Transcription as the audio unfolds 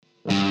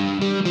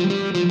Hello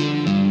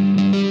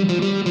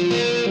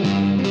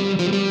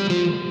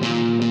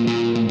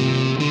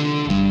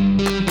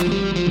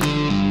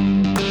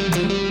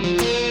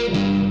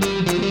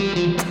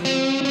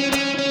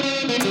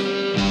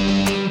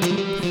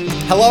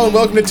and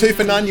welcome to Two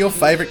for None, your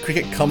favourite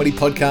cricket comedy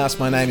podcast.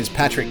 My name is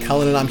Patrick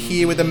Cullen and I'm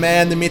here with the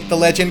man, the myth, the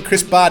legend,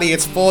 Chris Barty.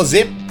 It's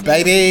 4-zip,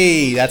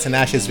 baby. That's an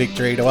Ashes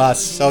victory to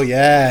us. Oh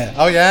yeah.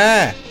 Oh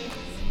yeah.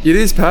 It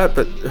is, Pat,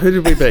 but who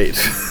did we beat?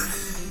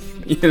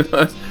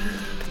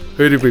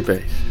 Who did we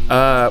beat?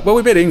 Well,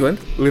 we beat England,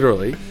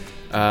 literally.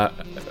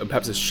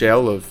 Perhaps a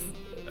shell of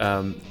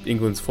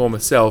England's former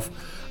self.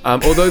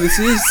 Although this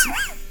is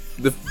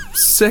the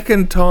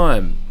second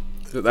time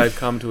that they've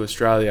come to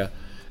Australia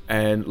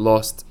and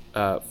lost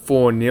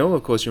 4-0.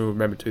 Of course, you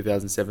remember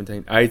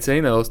 2017-18.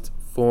 They lost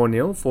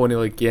 4-0.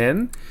 4-0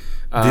 again.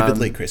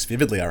 Vividly, Chris.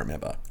 Vividly, I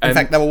remember. In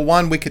fact, they were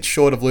 1 wicket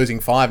short of losing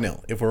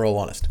 5-0, if we're all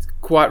honest.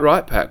 Quite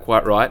right, Pat.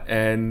 Quite right.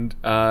 And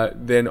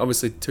then,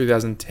 obviously,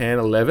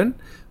 2010-11,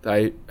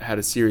 they had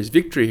a series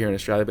victory here in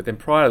Australia. But then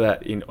prior to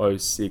that, in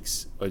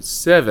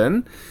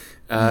 06-07,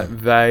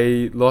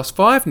 they lost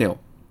 5-0.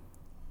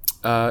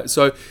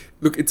 So,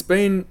 look, it's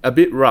been a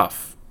bit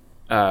rough.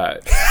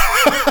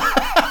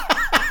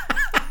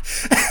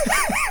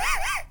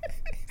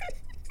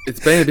 It's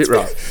been a bit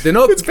rough.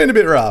 It's been a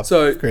bit rough.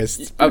 So, Chris,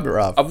 it's been a bit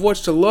rough. I've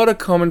watched a lot of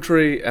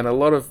commentary and a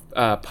lot of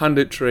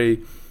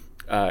punditry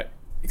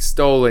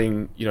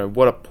extolling,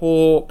 what a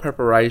poor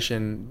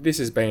preparation this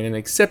has been, an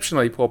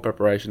exceptionally poor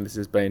preparation this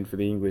has been for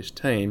the English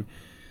team.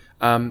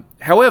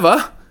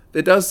 However,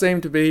 there does seem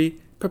to be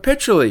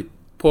perpetually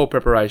poor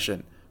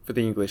preparation for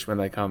the English when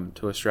they come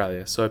to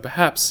Australia. So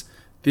perhaps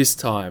this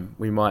time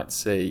we might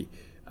see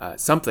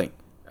something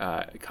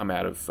come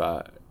out of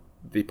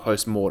the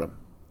post-mortem.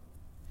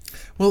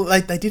 Well,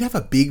 they did have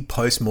a big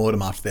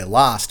post-mortem after their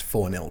last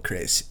 4-0,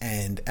 Chris,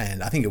 and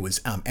I think it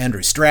was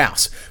Andrew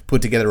Strauss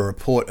put together a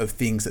report of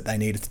things that they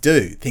needed to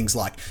do. Things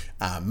like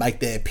make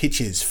their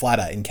pitches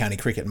flatter in county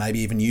cricket, maybe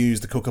even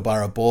use the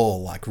Kookaburra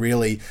ball, like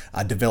really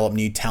develop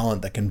new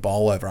talent that can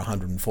bowl over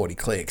 140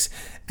 clicks.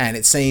 And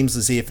it seems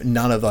as if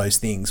none of those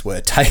things were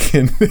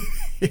taken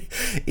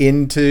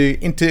into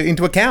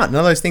account. None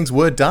of those things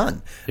were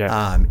done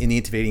in the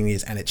intervening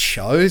years, and it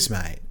shows,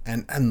 mate.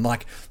 And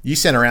like you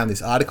sent around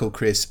this article,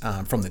 Chris,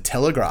 from the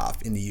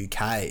Telegraph in the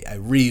UK, a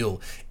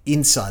real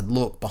inside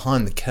look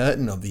behind the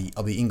curtain of the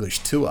English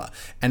tour,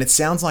 and it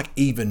sounds like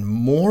even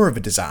more of a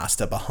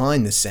disaster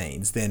behind the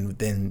scenes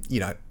than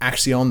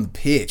actually on the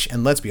pitch.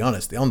 And let's be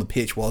honest, the on the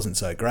pitch wasn't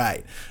so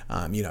great.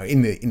 In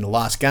the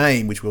last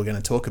game, which we were going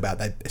to talk about,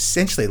 they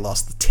essentially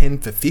lost 10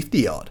 for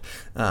 50 odd.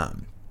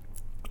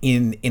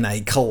 In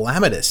a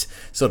calamitous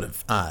sort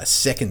of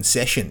second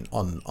session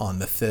on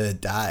the third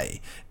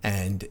day,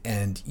 and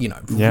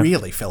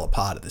really fell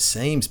apart at the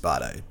seams,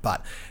 Bardo.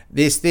 But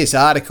this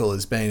article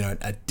has been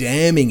a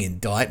damning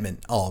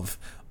indictment of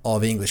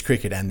English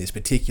cricket and this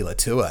particular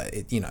tour.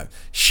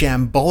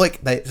 Shambolic.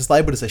 They just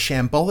labelled it as a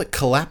shambolic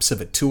collapse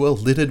of a tour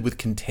littered with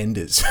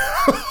contenders.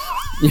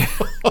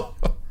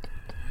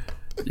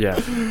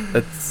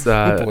 That's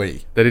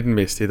boy. They didn't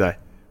miss, did they?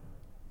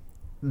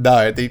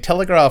 No, the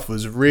Telegraph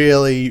was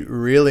really,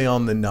 really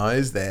on the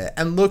nose there.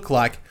 And look,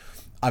 like,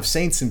 I've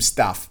seen some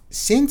stuff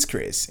since,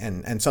 Chris,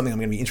 and something I'm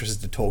going to be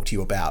interested to talk to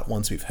you about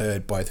once we've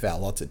heard both of our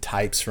lots of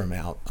tapes from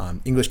our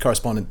English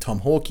correspondent Tom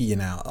Hawkey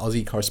and our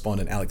Aussie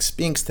correspondent Alex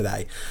Spinks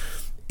today,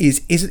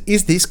 is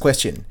this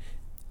question.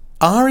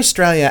 Are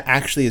Australia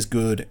actually as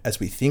good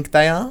as we think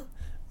they are?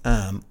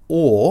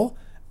 Or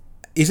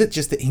is it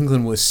just that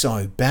England was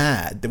so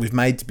bad that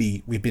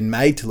we've been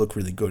made to look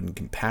really good in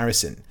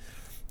comparison?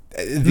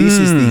 This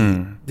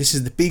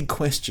is the big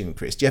question,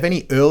 Chris. Do you have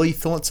any early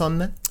thoughts on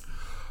that?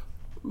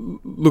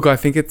 Look, I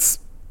think it's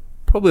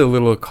probably a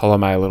little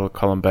column A, a little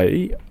column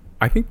B.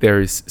 I think there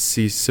is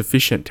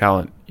sufficient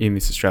talent in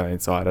this Australian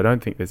side. I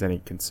don't think there's any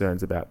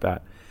concerns about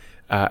that.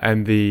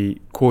 And the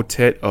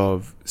quartet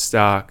of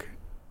Stark,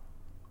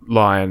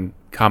 Lyon,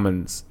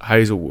 Cummins,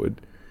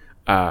 Hazlewood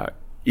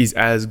is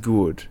as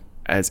good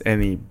as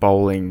any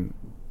bowling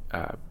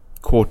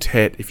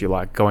quartet, if you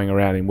like, going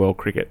around in world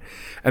cricket.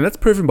 And that's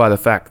proven by the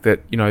fact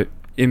that,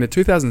 in the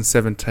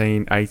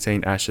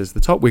 2017-18 Ashes, the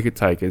top wicket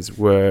takers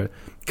were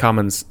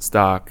Cummins,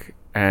 Stark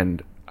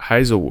and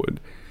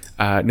Hazlewood.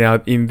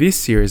 Now, in this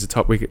series, the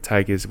top wicket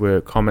takers were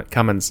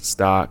Cummins,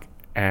 Stark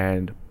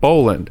and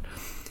Boland.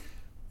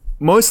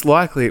 Most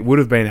likely it would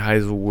have been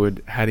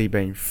Hazlewood had he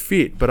been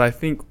fit, but I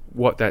think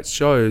what that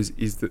shows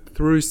is that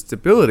through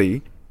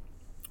stability,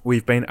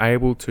 we've been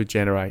able to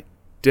generate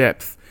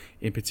depth,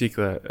 in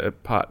particular,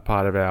 part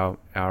of our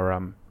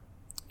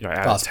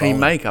team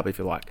makeup, if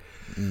you like,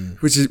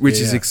 which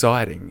is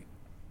exciting.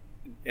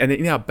 And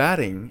in our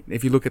batting,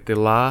 if you look at the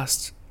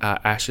last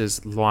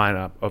Ashes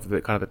lineup of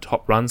the kind of the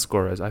top run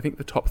scorers, I think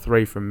the top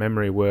three from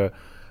memory were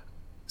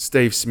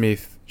Steve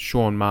Smith,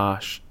 Shaun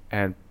Marsh,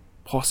 and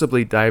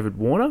possibly David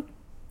Warner.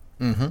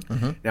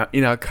 Now,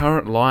 in our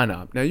current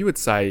lineup, now you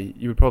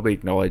would probably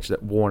acknowledge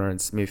that Warner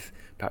and Smith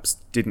perhaps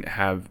didn't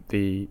have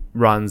the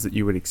runs that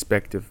you would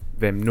expect of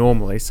them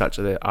normally, such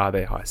as are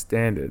their high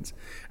standards.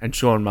 And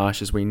Sean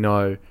Marsh, as we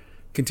know,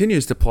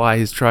 continues to ply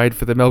his trade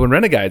for the Melbourne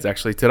Renegades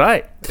actually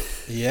today.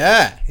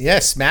 Yeah,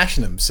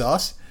 smashing them,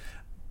 Sauce.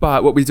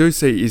 But what we do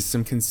see is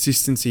some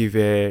consistency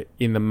there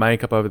in the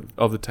makeup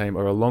of the team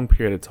over a long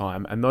period of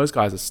time, and those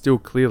guys are still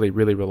clearly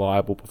really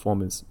reliable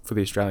performers for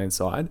the Australian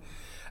side.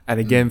 And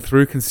again,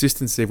 through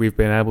consistency, we've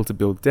been able to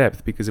build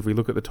depth, because if we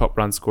look at the top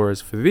run scorers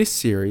for this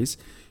series,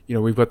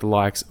 we've got the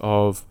likes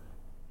of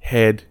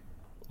Head,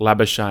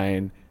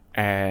 Labuschagne,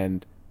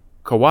 and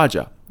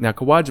Khawaja. Now,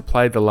 Khawaja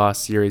played the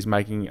last series,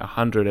 making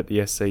 100 at the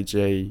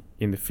SCG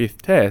in the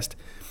 5th test.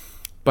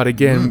 But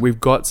again, we've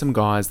got some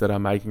guys that are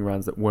making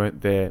runs that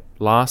weren't there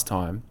last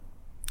time.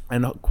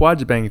 And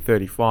Khawaja being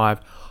 35,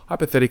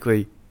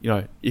 hypothetically,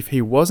 if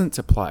he wasn't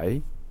to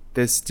play,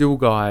 there's still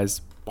guys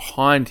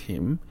behind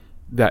him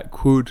that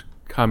could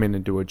come in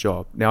and do a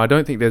job. Now, I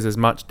don't think there's as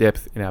much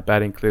depth in our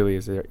batting, clearly,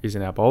 as there is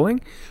in our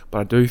bowling, but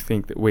I do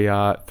think that we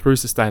are, through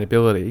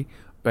sustainability,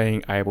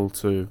 being able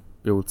to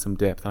build some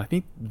depth. And I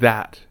think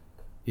that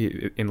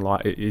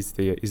is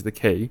the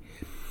key.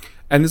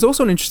 And there's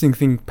also an interesting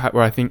thing, Pat,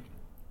 where I think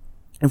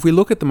if we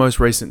look at the most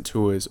recent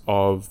tours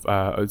of,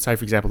 say,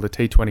 for example, the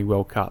T20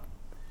 World Cup,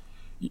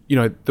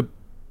 the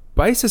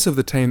basis of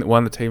the team that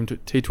won the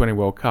T20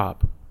 World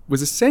Cup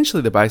was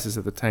essentially the basis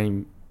of the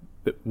team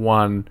that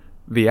won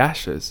the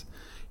Ashes.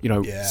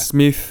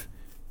 Smith,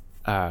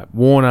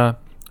 Warner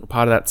were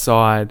part of that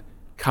side,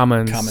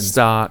 Cummins,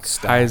 Stark,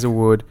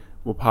 Hazelwood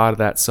were part of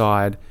that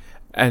side.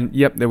 And,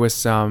 yep, there were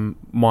some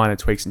minor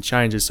tweaks and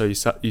changes. So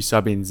you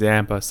sub in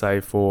Zampa,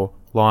 say, for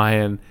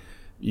Lyon,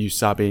 you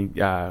sub in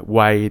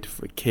Wade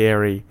for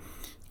Carey,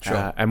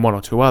 and one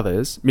or two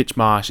others. Mitch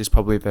Marsh is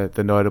probably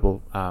the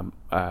notable,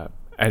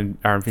 and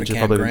Aaron Finch is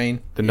probably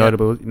the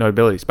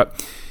notabilities.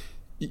 But,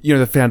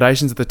 the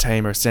foundations of the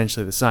team are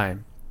essentially the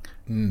same.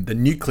 The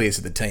nucleus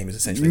of the team is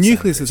essentially the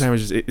nucleus of the team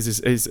is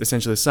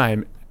essentially the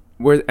same.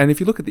 And if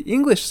you look at the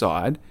English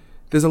side,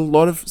 there's a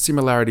lot of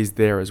similarities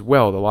there as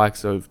well. The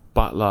likes of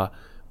Butler,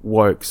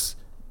 Wokes,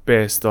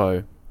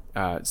 Bairstow.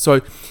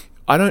 So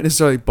I don't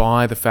necessarily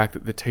buy the fact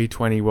that the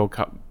T20 World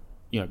Cup,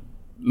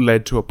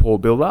 led to a poor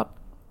build-up.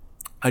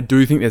 I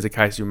do think there's a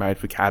case you made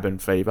for cabin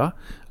fever,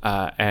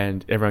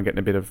 and everyone getting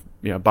a bit of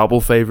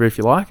bubble fever, if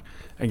you like,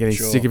 and getting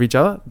sick of each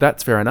other.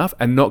 That's fair enough,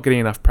 and not getting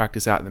enough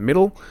practice out in the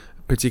middle.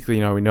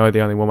 Particularly, we know the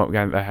only warm-up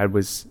game that they had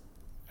was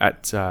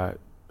at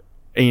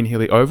Ian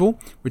Healy Oval,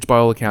 which by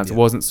all accounts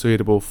wasn't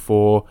suitable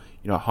for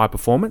high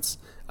performance.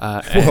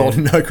 Well,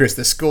 no, Chris,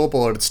 the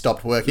scoreboard had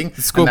stopped working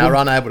and they were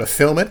unable to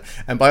film it.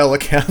 And by all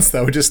accounts,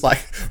 they were just like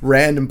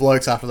random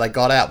blokes after they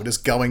got out were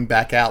just going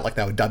back out like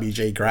they were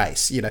WG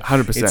Grace.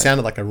 100%. It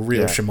sounded like a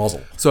real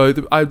schmozzle. So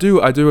I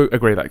do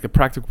agree that the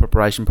practical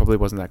preparation probably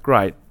wasn't that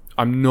great.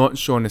 I'm not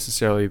sure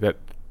necessarily that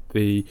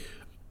the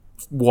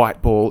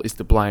white ball is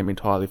to blame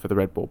entirely for the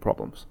red ball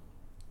problems.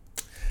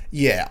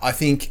 Yeah, I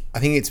think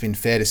it's been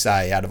fair to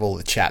say, out of all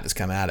the chat that's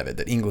come out of it,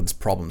 that England's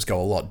problems go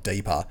a lot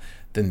deeper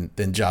than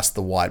just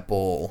the white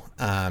ball.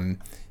 And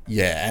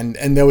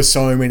there were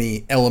so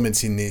many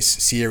elements in this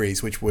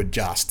series which were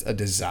just a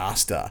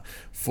disaster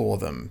for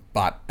them.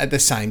 But at the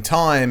same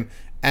time,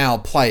 our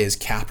players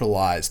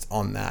capitalised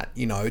on that,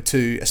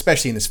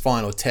 especially in this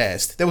final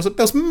test. There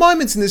was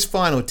moments in this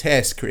final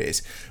test,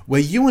 Chris,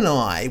 where you and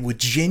I were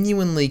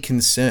genuinely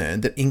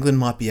concerned that England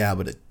might be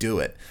able to do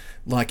it.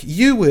 Like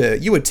you were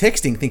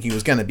texting thinking it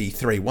was going to be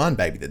 3-1,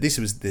 baby. That this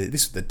was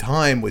the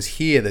time was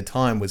here, the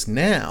time was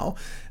now,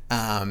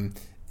 and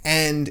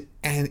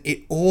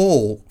it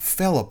all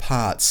fell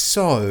apart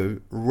so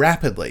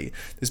rapidly.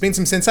 There's been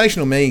some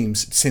sensational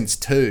memes since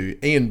too.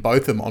 Ian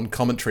Botham on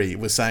commentary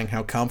was saying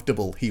how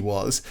comfortable he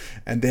was,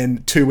 and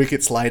then 2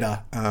 wickets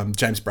later,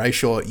 James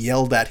Brayshaw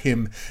yelled at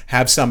him,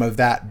 "Have some of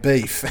that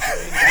beef." Edge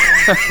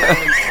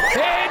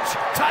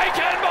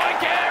taken by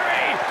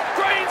Carey.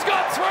 Green's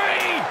got 3.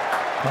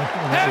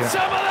 Have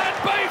some of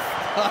that beef.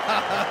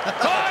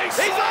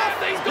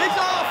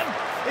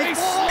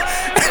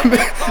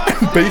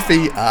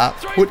 Beefy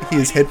put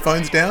his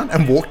headphones down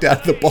and walked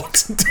out of the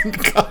box and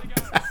didn't come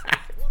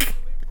back.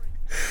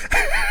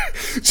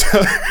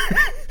 So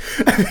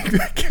I think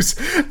that gives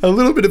a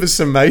little bit of a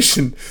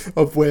summation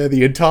of where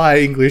the entire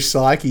English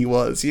psyche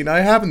was,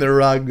 having the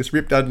rug just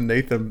ripped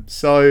underneath them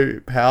so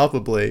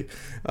palpably.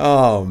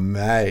 Oh,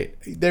 mate.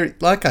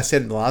 Like I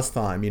said last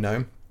time,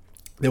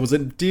 there was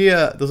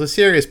a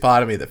serious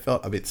part of me that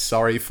felt a bit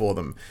sorry for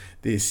them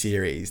this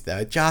series.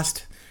 They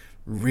just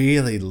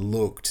really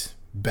looked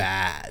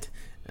bad.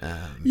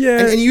 And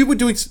you were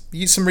doing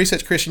some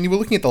research, Christian. You were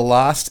looking at the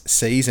last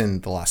Ashes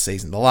in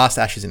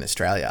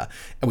Australia,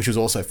 which was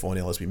also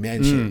 4-0, as we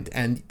mentioned.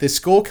 And the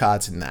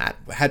scorecards in that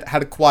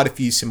had quite a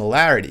few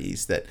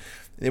similarities.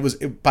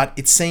 But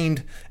it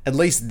seemed at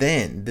least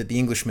then that the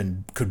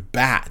Englishmen could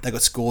bat. They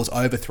got scores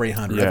over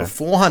 300, Yeah. over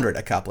 400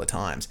 a couple of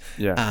times.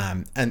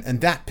 Yeah.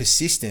 And that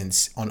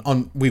persistence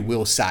on, we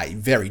will say,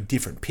 very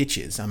different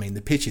pitches. I mean,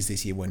 the pitches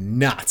this year were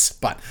nuts,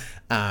 but,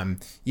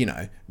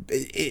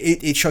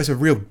 it shows a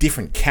real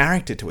different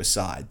character to a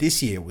side.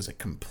 This year was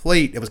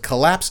it was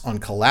collapse on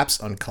collapse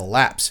on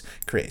collapse,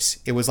 Chris.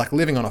 It was like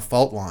living on a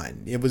fault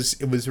line. It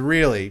was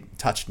really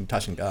touch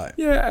and go.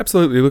 Yeah,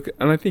 absolutely. Look,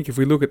 and I think if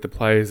we look at the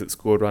players that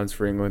scored runs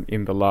for England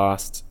in the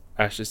last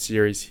Ashes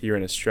series here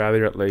in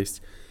Australia, at least,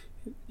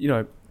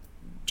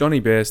 Johnny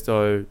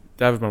Bairstow,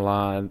 David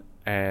Milan,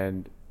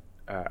 and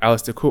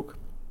Alistair Cook.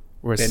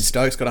 Ben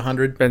Stokes got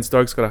 100. Ben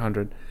Stokes got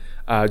 100.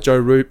 Joe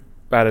Root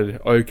batted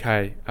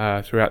okay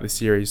throughout the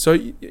series. So,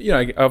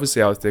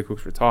 obviously Alistair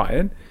Cook's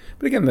retired,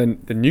 but again,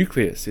 the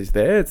nucleus is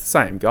there. It's the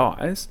same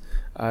guys.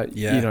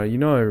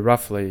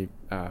 Roughly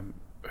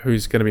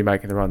who's going to be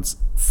making the runs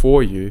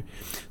for you.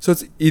 So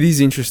it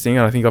is interesting,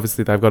 and I think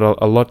obviously they've got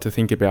a lot to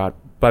think about.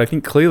 But I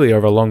think clearly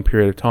over a long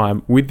period of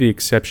time, with the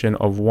exception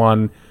of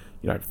one,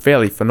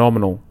 fairly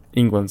phenomenal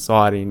England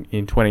side in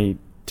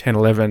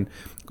 2010-11,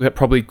 that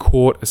probably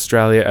caught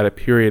Australia at a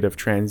period of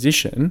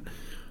transition,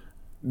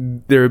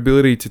 their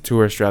ability to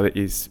tour Australia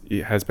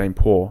has been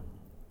poor.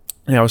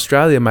 Now,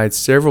 Australia made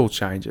several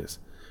changes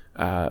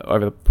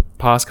over the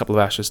past couple of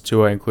Ashes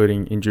tour,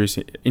 including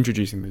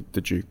introducing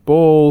the Duke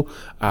ball.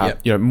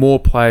 More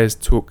players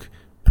took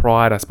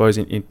pride, I suppose,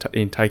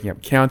 in taking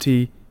up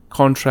county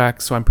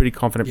contracts. So I'm pretty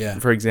confident. Yeah.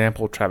 For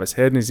example, Travis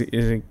Head is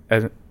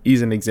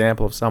an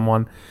example of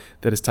someone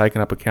that has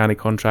taken up a county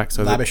contract.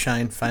 So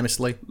Labuschagne,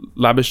 famously.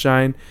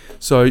 Labuschagne.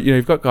 So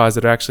you've got guys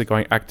that are actually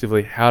going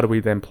actively. How do we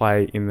then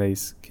play in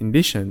these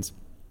conditions?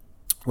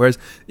 Whereas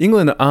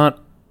England aren't.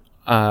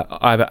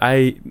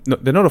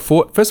 They're not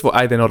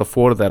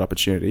afforded that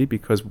opportunity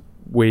because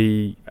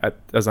we,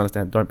 as I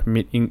understand, don't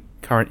permit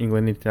current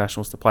England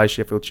internationals to play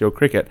Sheffield Shield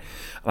cricket.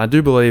 And I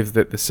do believe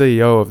that the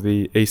CEO of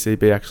the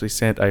ECB actually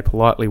sent a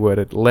politely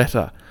worded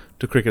letter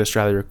to Cricket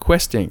Australia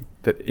requesting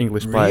that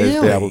English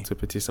players be able to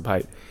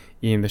participate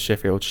in the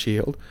Sheffield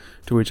Shield,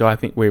 to which I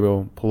think we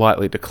will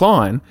politely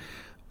decline.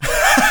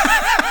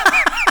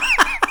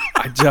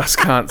 I just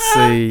can't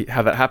see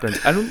how that happens.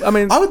 And I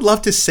mean, I would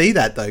love to see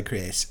that though,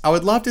 Chris. I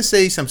would love to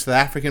see some South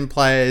African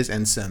players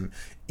and some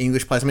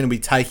English players. I mean, it'll be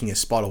taking a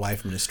spot away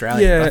from an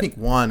Australian. Yeah. But I think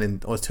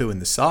one or two in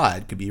the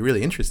side could be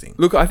really interesting.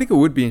 Look, I think it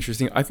would be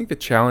interesting. I think the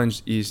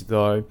challenge is,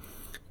 though,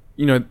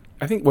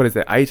 I think,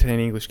 18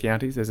 English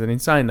counties? There's an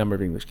insane number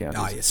of English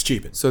counties. Oh, yeah,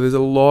 stupid. So there's a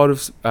lot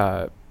of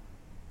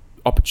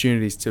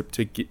opportunities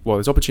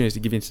there's opportunities to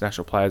give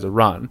international players a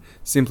run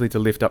simply to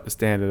lift up the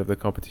standard of the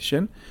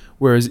competition.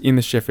 Whereas in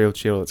the Sheffield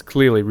Shield, it's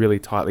clearly really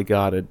tightly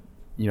guarded,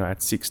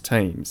 at 6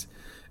 teams.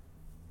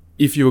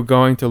 If you were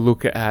going to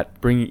look at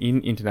bringing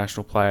in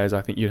international players, I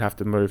think you'd have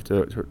to move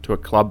to a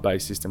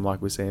club-based system like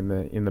we see in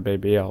the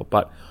BBL.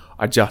 But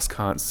I just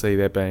can't see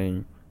there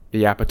being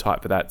the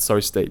appetite for that. So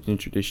steeped in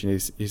tradition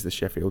is the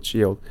Sheffield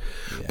Shield.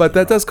 Yeah, but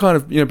that does kind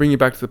of bring you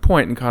back to the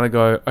point and kind of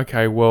go,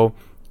 okay, well,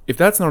 if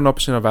that's not an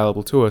option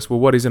available to us, well,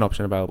 what is an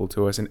option available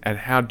to us, and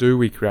how do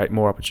we create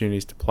more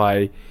opportunities to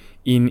play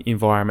in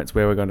environments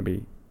where we're going to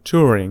be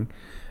touring?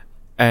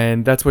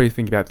 And that's where you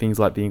think about things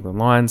like the England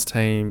Lions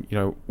team,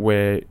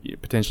 where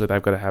potentially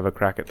they've got to have a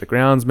crack at the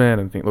groundsman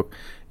and think, look,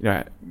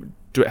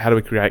 how do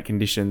we create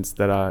conditions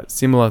that are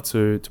similar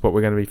to what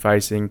we're going to be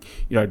facing?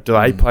 Do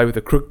they play with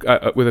a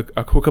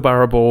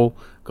Kookaburra ball,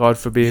 God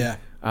forbid,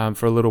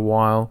 for a little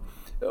while?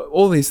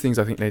 All these things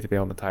I think need to be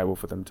on the table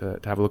for them to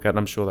have a look at, and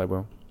I'm sure they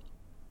will.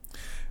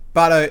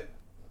 But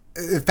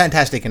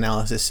fantastic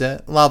analysis,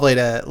 sir. Lovely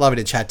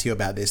to chat to you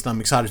about this, and I'm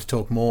excited to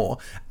talk more.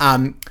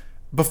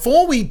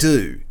 Before we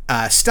do,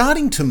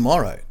 starting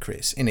tomorrow,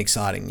 Chris, in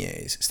exciting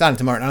news,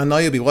 and I know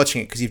you'll be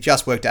watching it because you've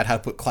just worked out how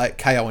to put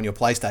KO on your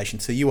PlayStation,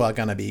 so you are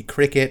going to be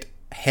cricket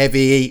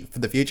heavy for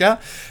the future.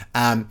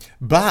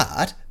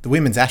 But the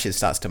Women's Ashes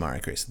starts tomorrow,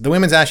 Chris. The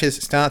Women's Ashes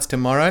starts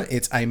tomorrow.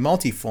 It's a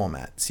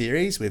multi-format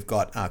series. We've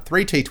got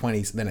 3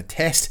 T20s, then a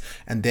test,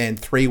 and then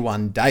 3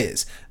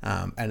 one-dayers.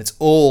 And it's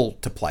all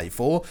to play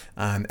for.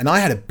 And I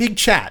had a big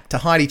chat to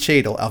Heidi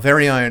Cheadle, our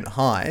very own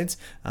Hides,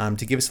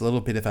 to give us a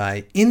little bit of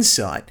a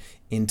insight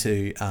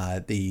into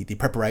the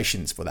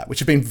preparations for that, which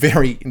have been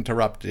very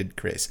interrupted,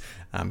 Chris.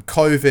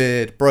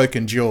 COVID,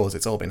 broken jaws,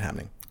 it's all been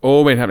happening.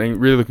 All been happening.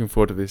 Really looking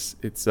forward to this.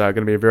 It's going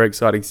to be a very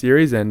exciting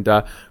series, and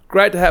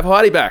great to have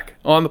Heidi back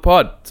on the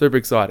pod. Super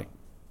exciting.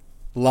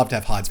 Love to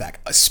have Hides back.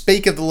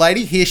 Speak of the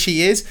lady, here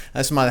she is.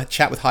 That's my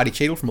chat with Heidi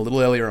Cheadle from a little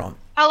earlier on.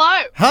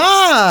 Hello.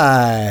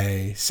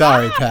 Hi.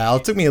 Sorry, pal.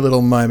 It took me a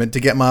little moment to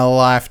get my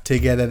life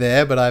together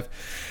there, but I've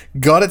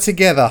got it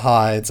together,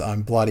 Hides.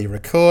 I'm bloody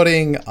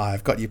recording.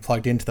 I've got you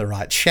plugged into the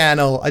right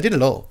channel. I did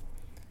it all.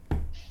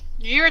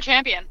 You're a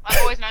champion. I've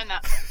always known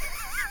that.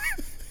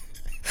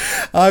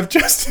 I've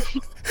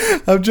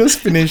just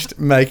finished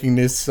making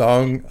this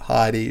song,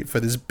 Heidi, for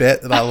this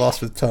bet that I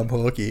lost with Tom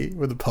Hawkey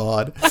with the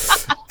pod,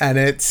 and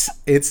it's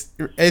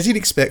as you'd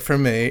expect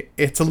from me,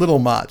 it's a little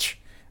much.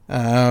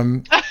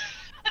 You?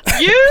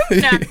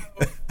 No.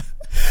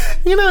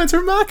 You know, it's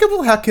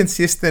remarkable how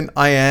consistent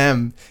I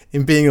am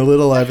in being a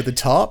little over the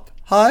top,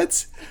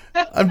 Hides.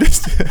 I'm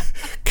just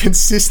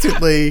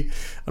consistently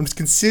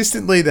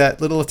that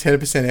little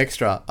 10%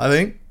 extra, I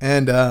think,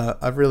 and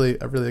I've really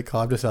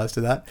acclimatized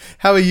to that.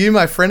 How are you,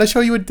 my friend? I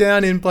saw you were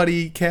down in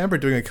bloody Canberra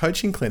doing a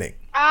coaching clinic.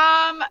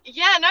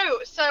 Yeah, no.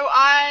 So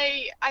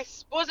I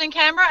was in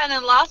Canberra, and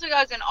then last week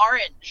I was in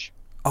Orange.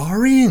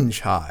 Orange,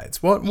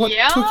 Hides. What took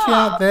you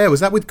out there? Was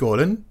that with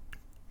Gordon?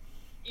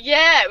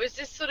 Yeah, it was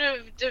this sort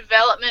of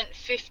development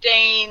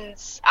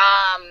 15s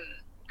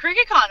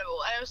cricket carnival,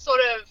 and it was sort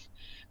of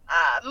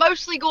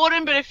mostly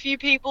Gordon, but a few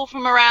people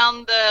from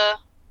around the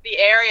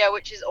area,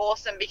 which is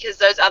awesome because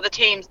those other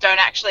teams don't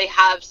actually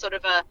have sort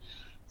of a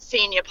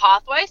senior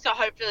pathway. So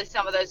hopefully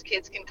some of those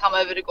kids can come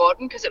over to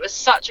Gordon because it was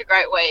such a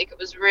great week. It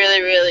was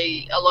really,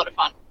 really a lot of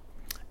fun.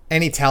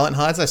 Any talent,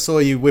 Hides? I saw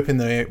you whipping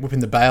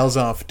the bails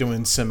off,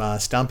 doing some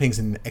stumpings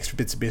and extra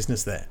bits of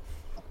business there.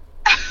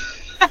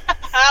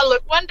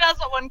 Look, one does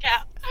what one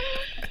can.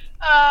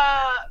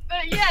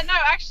 But yeah, no,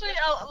 actually,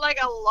 like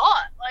a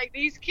lot. Like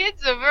these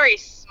kids are very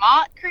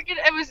smart cricket.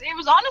 It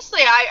was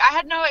honestly, I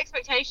had no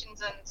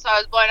expectations, and so I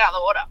was blown out of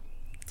the water.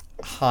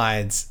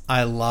 Hides,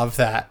 I love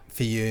that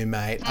for you,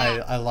 mate.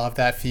 I love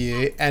that for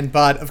you.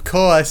 But of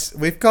course,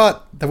 we've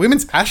got the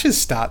Women's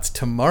Ashes starts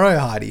tomorrow,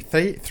 Heidi.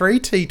 Three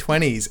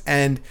T20s,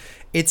 and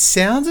it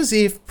sounds as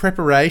if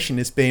preparation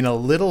has been a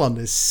little on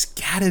the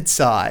scattered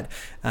side.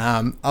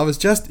 I was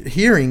just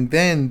hearing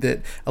then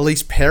that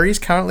Elise Perry's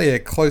currently a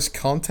close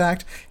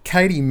contact.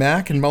 Katie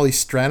Mack and Molly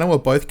Strano are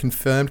both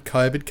confirmed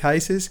COVID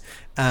cases.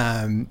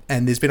 And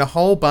there's been a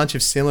whole bunch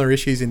of similar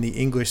issues in the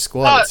English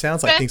squad. It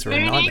sounds like things are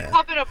a nightmare.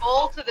 Copping a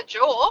ball to the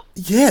jaw.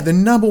 Yeah, the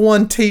number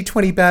one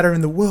T20 batter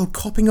in the world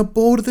copping a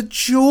ball to the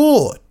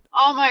jaw.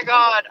 Oh my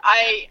God.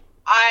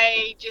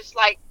 I just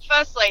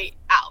firstly,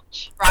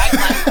 ouch, right?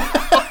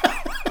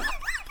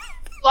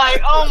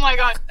 Like, oh my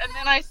God. And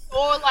then I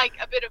saw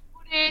a bit of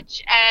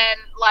footage and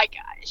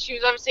she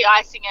was obviously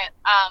icing it.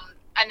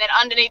 And then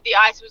underneath the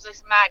ice was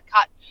this mad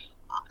cut.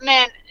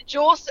 Man, it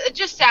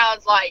just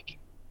sounds like,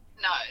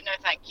 no,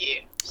 thank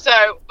you.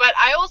 So, but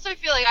I also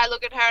feel like I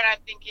look at her and I'm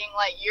thinking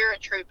you're a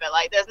trooper.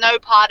 There's no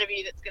part of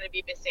you that's going to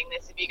be missing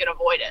this if you can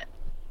avoid it.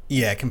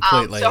 Yeah,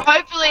 completely. So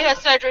hopefully her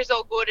surgery's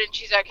all good and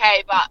she's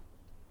okay. But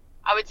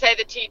I would say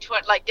the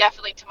T20,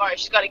 definitely tomorrow,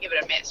 she's got to give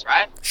it a miss,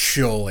 right?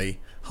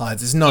 Surely.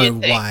 Hides, there's no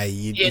way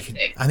you could.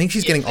 I think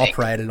she's getting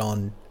operated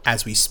on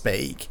as we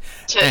speak.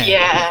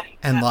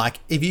 And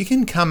if you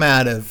can come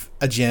out of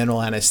a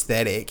general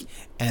anaesthetic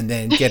and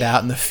then get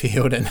out in the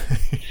field and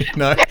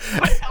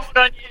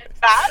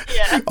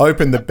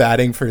open the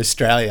batting for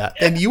Australia,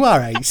 then you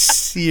are a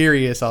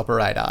serious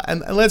operator.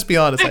 And let's be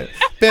honest,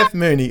 Beth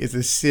Mooney is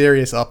a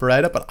serious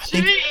operator, but I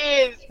think she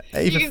is.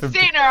 You can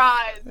see in her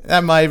eyes.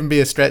 That might even be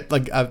a stretch,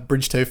 a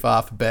bridge too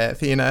far for Beth.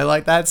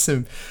 That's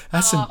some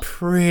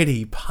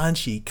pretty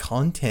punchy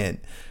content,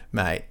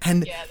 mate.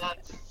 And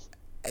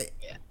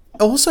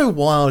also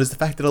wild is the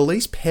fact that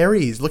Elise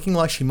Perry is looking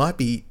like she might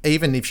be,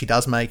 even if she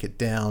does make it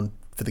down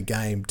for the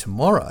game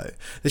tomorrow,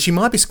 that she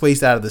might be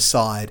squeezed out of the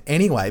side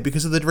anyway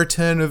because of the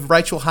return of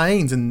Rachel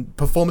Haynes and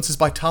performances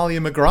by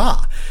Talia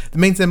McGrath. That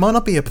means there might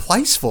not be a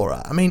place for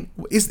her. I mean,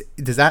 does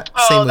that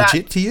seem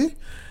legit to you?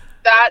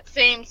 That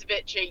seems a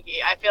bit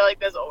cheeky. I feel like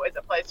there's always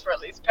a place for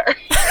Elise Perry.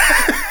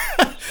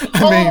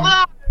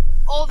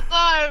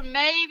 Although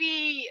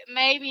maybe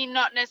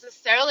not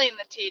necessarily in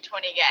the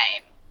T20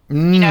 game.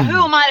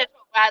 Who am I to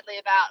talk badly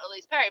about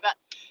Elise Perry? But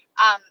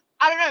I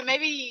don't know.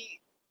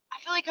 Maybe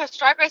I feel like her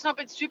strike rate's not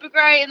been super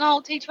great in the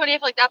whole T20. I feel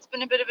like that's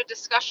been a bit of a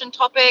discussion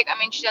topic. I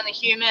mean, she's only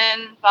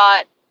human,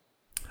 but.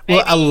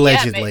 Well,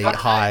 allegedly,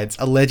 Hides.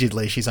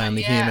 Allegedly, she's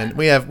only human.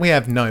 We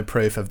have no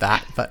proof of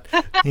that, but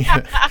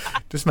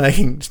just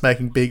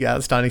making big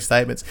outstanding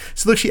statements.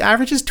 So look, she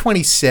averages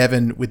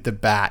 27 with the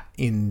bat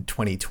in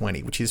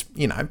 2020, which is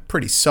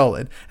pretty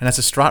solid, and has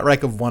a strike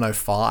rate of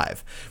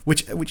 105,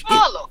 which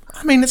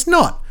I mean, it's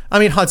not. I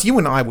mean, Hides, you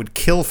and I would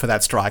kill for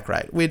that strike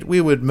rate.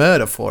 We would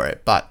murder for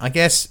it, but I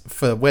guess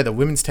for where the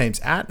women's team's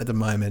at the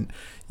moment,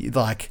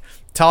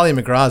 Talia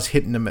McGrath's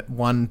hitting them at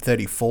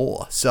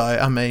 134. So,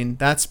 I mean,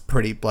 that's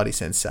pretty bloody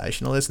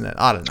sensational, isn't it?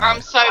 I don't know.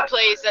 I'm so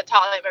pleased that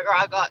Talia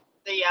McGrath got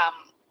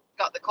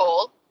the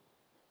call.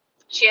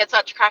 She had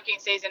such a cracking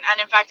season.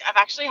 And, in fact, I've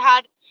actually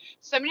had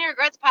so many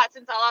regrets, Pat,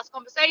 since our last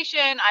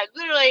conversation. I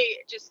literally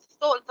just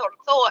thought.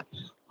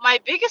 My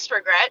biggest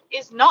regret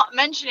is not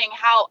mentioning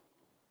how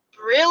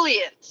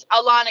brilliant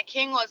Alana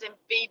King was in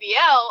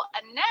BBL.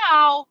 And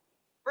now,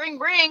 Bring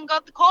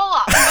got the call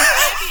up.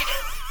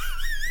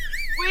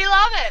 We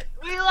love it.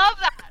 We love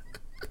that.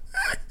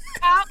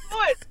 How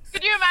good.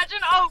 Could you imagine?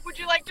 Oh, would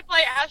you like to play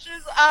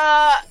Ashes?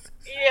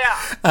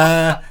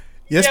 Yeah.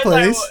 Yes,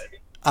 please.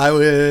 I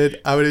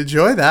would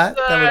enjoy that.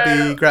 So, that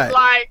would be great.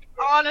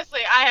 Honestly,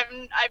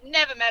 I've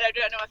never met her. I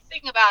don't know a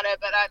thing about her,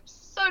 but I'm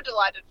so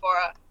delighted for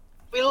her.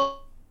 We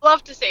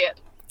love to see it.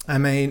 I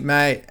mean,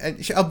 mate,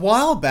 a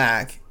while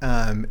back,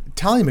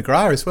 Talia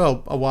McGrath as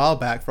well. A while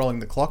back, rolling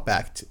the clock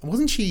back,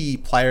 wasn't she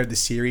player of the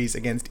series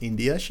against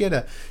India? She had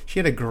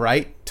a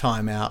great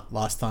time out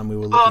last time we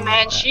were looking. Oh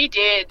man, she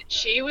did.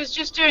 She was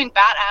just doing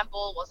bat and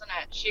ball, wasn't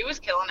it? She was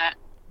killing it.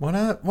 What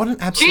an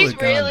absolute.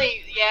 She's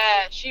really,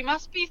 yeah. She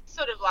must be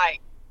sort of like,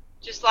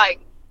 just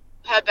like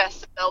her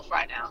best self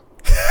right now.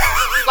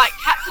 Like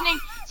captaining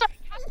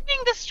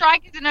the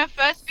Strikers in her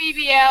first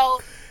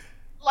BBL,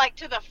 like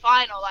to the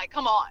final. Like,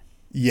 come on.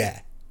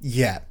 Yeah.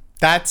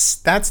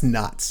 That's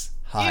nuts.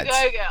 Hides. You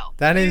go, girl.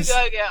 That is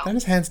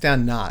hands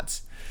down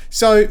nuts.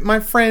 So, my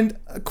friend,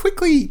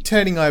 quickly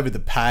turning over the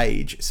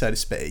page, so to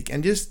speak,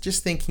 and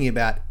just thinking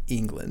about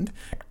England,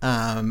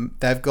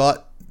 they've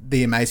got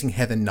the amazing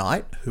Heather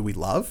Knight, who we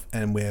love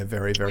and we're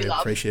very, very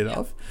appreciative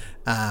of.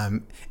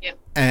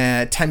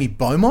 Tammy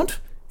Beaumont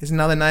is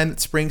another name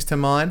that springs to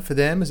mind for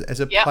them as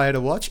a player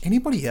to watch.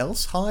 Anybody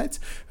else, Hides,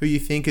 who you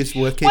think is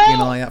worth keeping an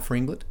eye out for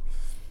England?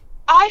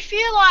 I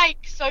feel like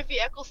Sophie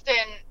Eccleston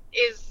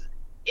is,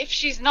 if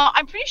she's not,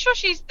 I'm pretty sure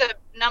she's the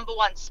number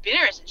one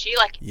spinner, isn't she?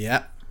 Like,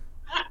 yeah.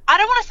 I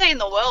don't want to say in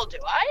the world, do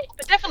I?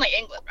 But definitely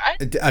England, right?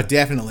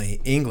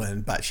 Definitely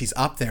England, but she's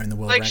up there in the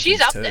world rankings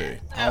she's up too. there.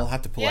 So, I'll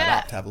have to pull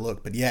that up to have a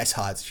look. But yes,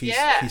 Hides, she's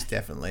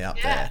definitely up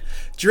there.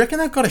 Do you reckon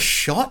they've got a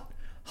shot,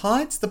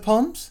 Hides, the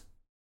Poms?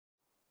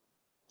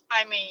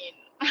 I mean...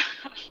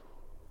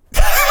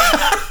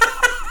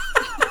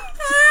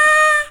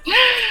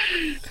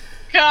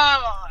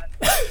 Come on.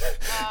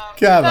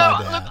 Come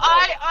on. Look,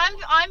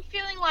 I'm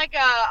feeling like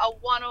a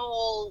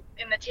 1-1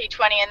 in the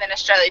T20, and then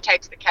Australia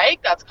takes the cake.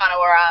 That's kind of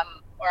where I'm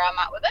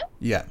at with it.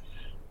 Yeah.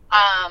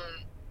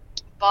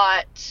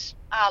 But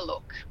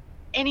look,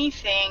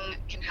 anything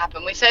can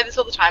happen. We say this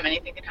all the time.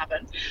 Anything can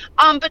happen.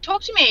 But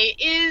talk to me.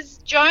 Is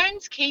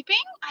Jones keeping?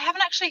 I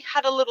haven't actually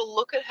had a little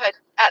look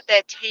at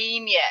their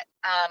team yet.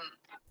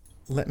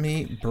 Let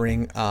me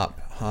bring up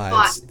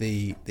Hides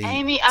the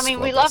Amy. I mean,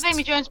 we love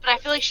Amy Jones, but I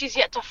feel like she's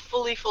yet to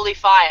fully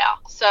fire.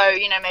 So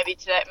maybe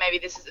today, maybe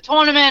this is a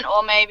tournament,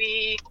 or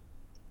maybe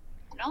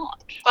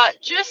not. But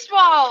just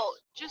while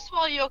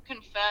you're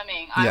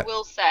confirming, I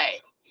will say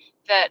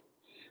that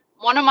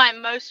one of my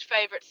most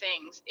favourite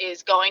things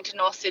is going to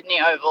North Sydney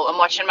Oval and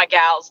watching my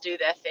gals do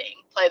their thing,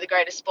 play the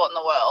greatest sport in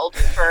the world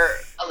for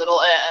a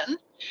little earn,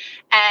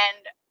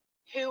 and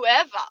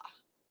whoever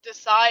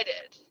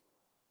decided,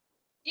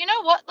 you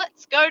know what?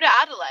 Let's go to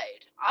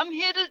Adelaide. I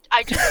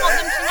just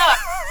want them to know.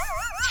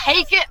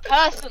 Take it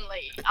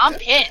personally. I'm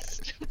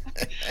pissed.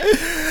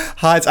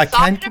 Hides, Cider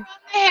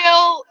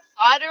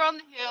on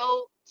the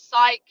hill.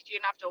 Psych. You're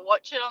going to have to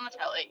watch it on the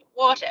telly.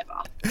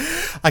 Whatever.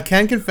 I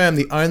can confirm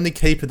the only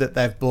keeper that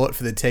they've bought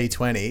for the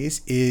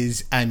T20s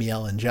is Amy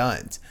Ellen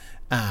Jones,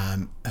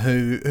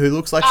 who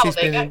looks like she's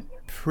been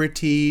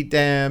pretty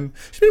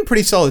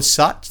solid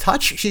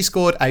touch. She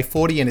scored a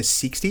 40 and a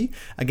 60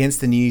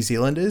 against the New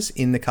Zealanders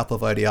in the couple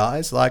of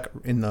ODIs, like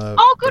in the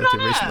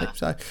relatively recently.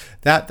 So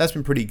that's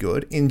been pretty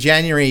good. In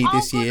January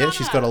this year,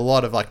 she's got a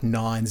lot of like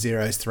 9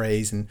 0s,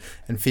 3s and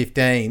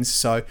 15s.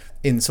 So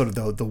in sort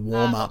of the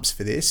warm ups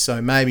for this,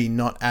 so maybe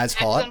not as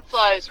hot. Ebbs and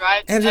flows,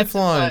 right? Ebbs and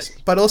flows.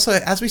 But also,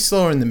 as we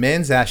saw in the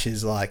men's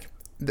Ashes, like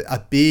a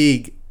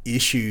big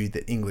issue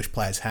that English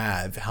players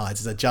have,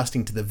 Hides, is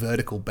adjusting to the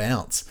vertical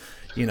bounce.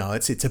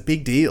 It's a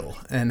big deal,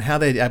 and how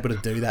they're able to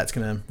do that's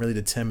going to really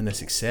determine their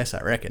success,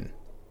 I reckon.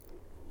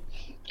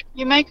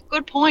 You make a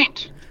good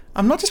point.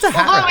 I'm not just a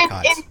hat rack,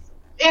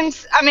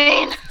 guys. I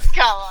mean,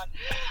 come on.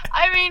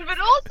 I mean, but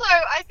also,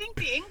 I think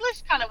the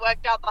English kind of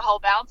worked out the whole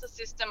bouncer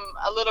system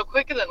a little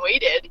quicker than we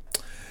did.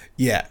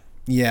 Yeah,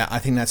 I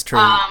think that's true.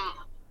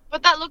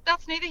 But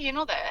that's neither here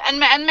nor there. And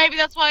maybe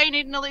that's why you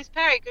need an Elise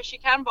Perry, because she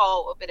can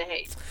bowl a bit of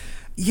heat.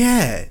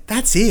 Yeah,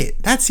 that's it.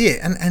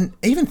 And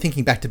even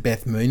thinking back to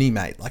Beth Mooney,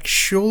 mate, like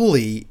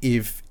surely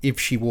if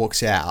she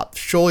walks out,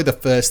 surely the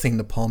first thing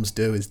the Poms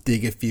do is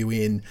dig a few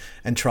in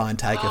and try and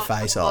take her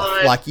face off.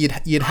 Like you'd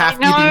be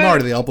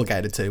morally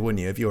obligated to,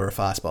 wouldn't you, if you were a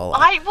fast bowler?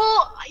 I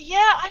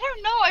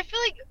don't know. I feel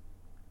like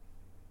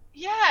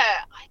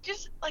I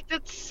just like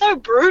that's so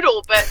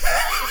brutal, but is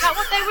that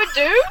what they would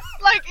do?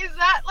 Like, is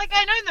that like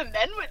I know the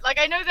men would like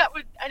I know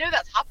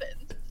that's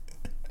happened.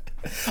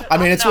 I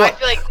mean, it's what I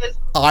feel like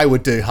I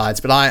would do, Hides,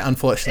 but I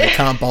unfortunately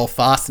can't bowl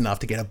fast enough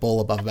to get a ball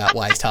above about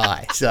waist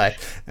high. So,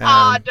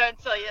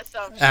 don't sell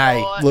yourself short.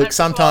 Hey, look,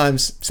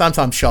 sometimes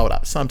shoulder,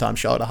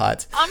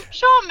 Hides. I'm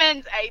sure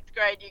men's 8th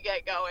grade you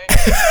get going.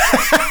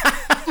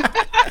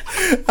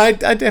 I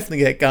definitely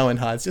get going,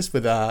 Hides, just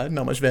with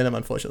not much venom,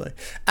 unfortunately.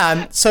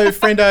 So,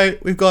 friendo,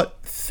 we've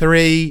got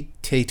 3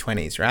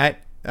 T20s, right?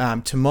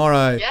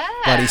 Tomorrow,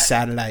 bloody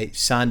Saturday,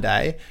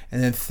 Sunday,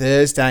 and then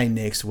Thursday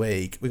next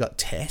week we got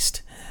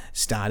Test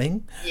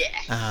starting.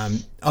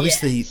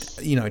 Obviously,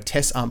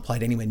 Tests aren't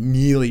played anywhere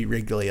nearly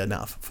regularly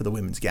enough for the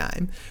women's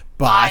game.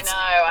 But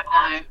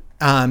I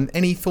know.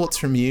 Any thoughts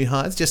from you,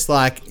 Hides? Just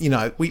like,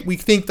 we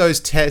think those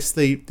tests,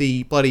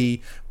 the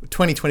bloody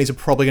 2020s are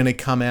probably going to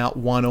come out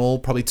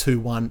 1-1, probably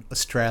 2-1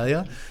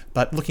 Australia.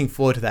 But looking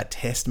forward to that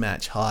Test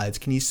match, Hides.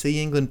 Can you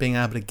see England being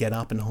able to get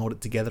up and hold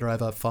it together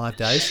over 5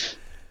 days?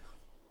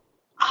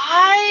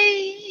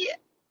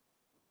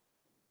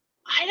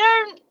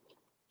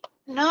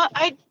 No,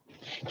 do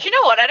you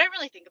know what? I don't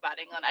really think about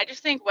England. I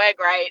just think we're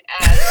great,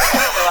 and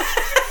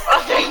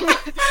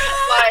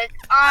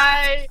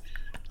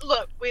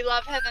look. We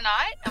love Heather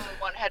Knight, and we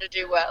want her to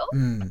do well.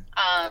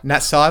 Nat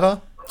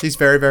Siver, she's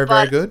very, very,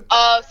 very good.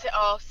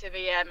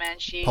 Siver, yeah, man.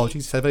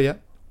 Apologies, Siver, yeah.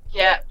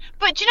 Yeah,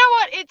 but do you know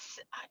what? It's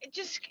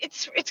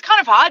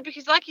kind of hard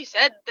because, like you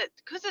said, that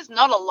because there's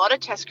not a lot of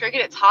Test cricket,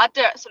 it's hard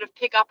to sort of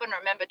pick up and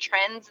remember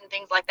trends and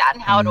things like that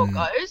and how it all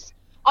goes.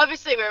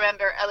 Obviously, we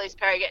remember Elise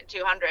Perry getting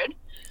 200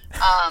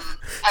 and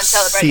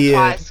celebrating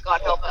twice.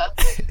 God help her.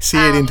 See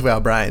it into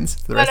our brains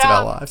for the rest of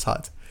our lives,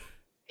 Hyde.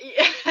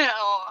 Yeah,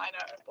 I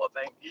know, poor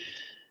thing.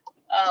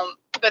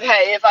 But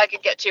hey, if I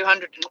could get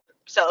 200 and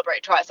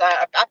celebrate twice,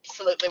 I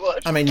absolutely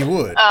would. I mean, you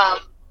would.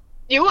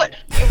 You would.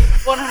 You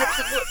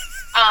 100% would.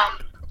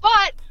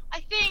 But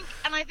I think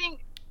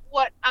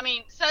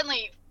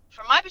certainly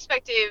from my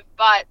perspective,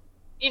 but,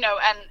 and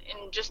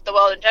in just the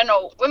world in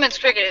general, women's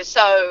cricket is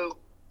so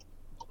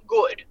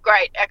good,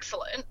 great,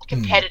 excellent,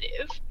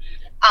 competitive.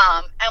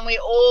 And we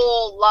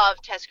all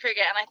love Test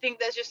cricket. And I think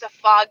there's just a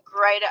far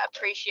greater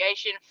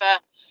appreciation for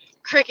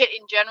cricket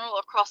in general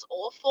across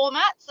all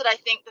formats, that I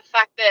think the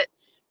fact that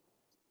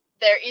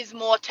there is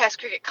more Test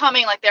cricket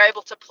coming, like they're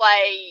able to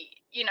play,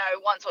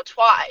 once or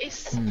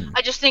twice.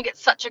 I just think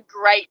it's such a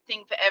great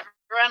thing for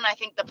everyone. I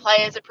think the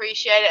players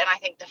appreciate it, and I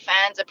think the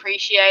fans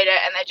appreciate it,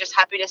 and they're just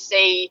happy to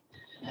see,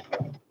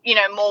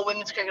 more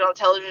women's cricket on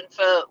television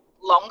for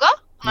longer.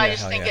 And I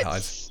just think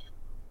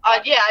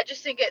I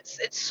just think it's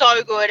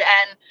so good,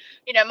 and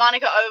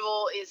Monica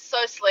Oval is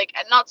so slick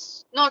and not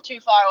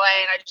too far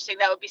away, and I just think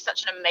that would be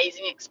such an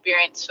amazing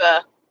experience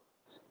for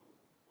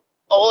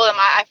all of them.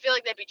 I feel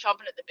like they'd be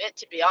chomping at the bit,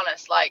 to be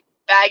honest. Like,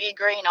 baggy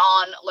green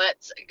on,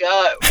 let's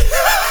go.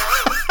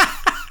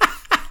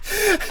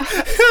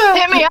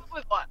 Hit me up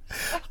with one.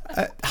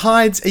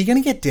 Hides, are you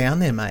going to get down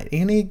there, mate? Are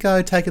you going to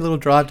go take a little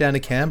drive down to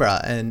Canberra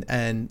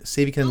and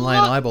see if you can lay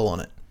an eyeball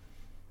on it?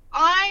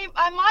 I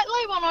might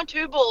lay 1 or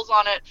 2 balls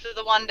on it for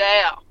the one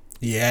day out.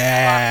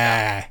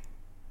 Yeah.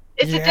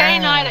 It's a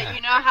day-nighter.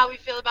 You know how we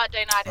feel about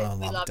day-nighters. Oh,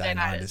 we love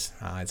day-nighters.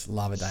 I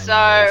love a day-nighter.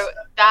 So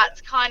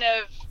that's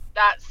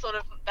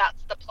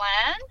the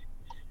plan.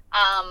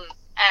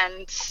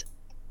 And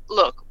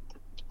look,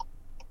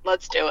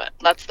 let's do it.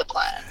 That's the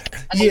plan.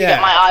 I need to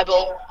get my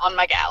eyeball on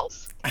my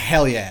gals.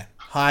 Hell yeah.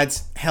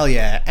 Hides, hell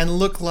yeah. And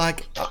look,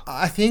 like,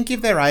 I think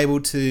if they're able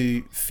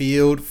to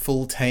field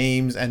full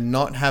teams and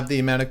not have the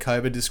amount of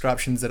COVID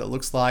disruptions that it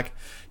looks like,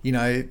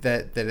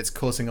 that it's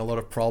causing a lot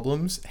of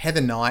problems.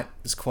 Heather Knight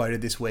was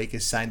quoted this week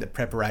as saying that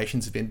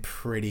preparations have been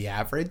pretty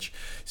average.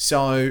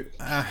 So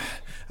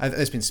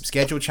there's been some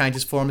schedule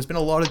changes for them. There's been a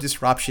lot of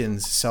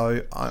disruptions.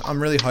 So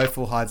I'm really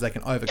hopeful, Hides, they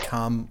can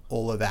overcome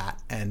all of that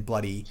and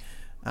bloody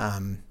put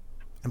on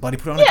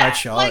a great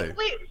show. Like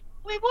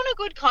we want a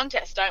good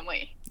contest, don't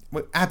we?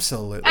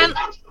 Absolutely. And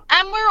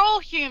we're all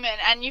human,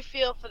 and you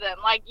feel for them.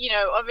 Like,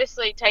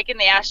 obviously taking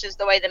the Ashes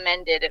the way the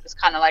men did, it was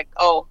kind of like,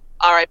 oh,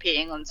 R.I.P.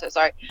 England, so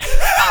sorry.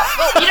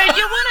 But, you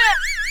want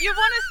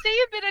to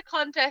see a bit of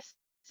contest,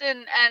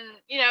 and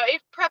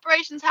if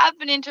preparations have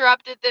been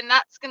interrupted, then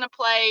that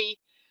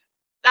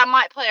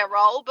might play a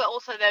role, but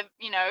also they're,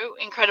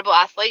 incredible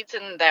athletes,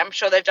 and I'm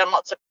sure they've done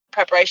lots of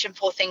preparation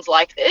for things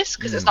like this,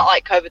 because it's not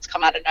like COVID's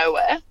come out of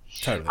nowhere.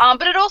 Totally.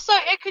 But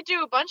it could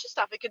do a bunch of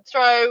stuff. It could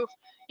throw,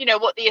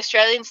 what the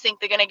Australians think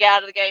they're going to get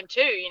out of the game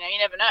too. You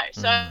never know.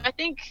 So I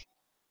think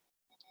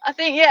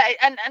yeah,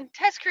 and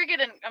Test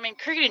cricket and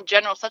cricket in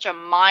general is such a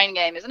mind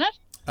game, isn't it?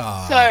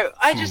 So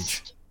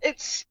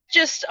it's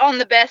just in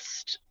the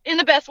best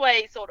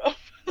way, sort of.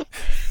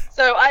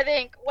 So I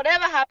think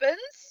whatever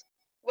happens,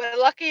 we're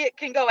lucky it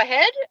can go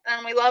ahead,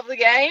 and we love the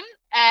game,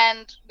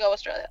 and go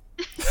Australia.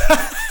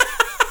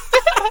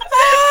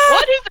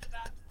 What is it?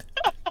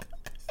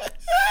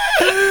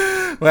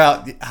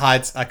 Well,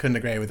 Hides, I couldn't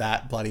agree with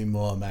that bloody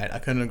more, mate. I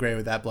couldn't agree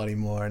with that bloody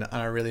more, and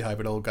I really hope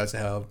it all goes to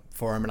hell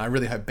for him, and I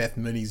really hope Beth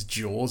Mooney's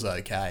jaw's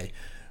okay.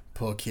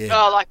 Poor kid.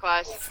 Oh,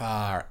 likewise.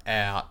 Far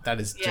out. That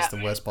is just the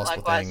worst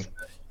possible thing.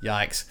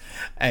 Yikes.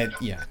 And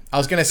I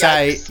was going to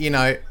say,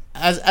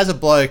 as a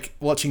bloke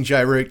watching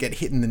Joe Root get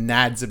hit in the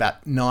nads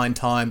about 9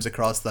 times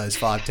across those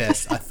 5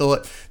 tests, I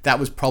thought that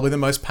was probably the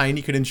most pain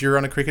you could endure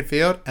on a cricket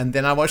field. And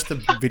then I watched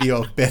the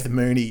video of Beth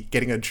Mooney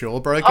getting her jaw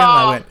broken, and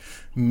I went,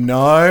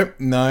 no,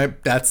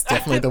 that's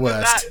definitely the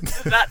worst.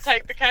 Does that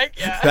take the cake?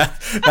 Yeah.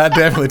 that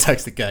definitely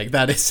takes the cake.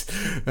 That is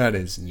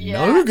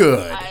no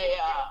good.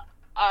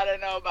 I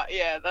don't know about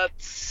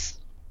that's.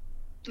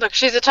 Look,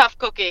 she's a tough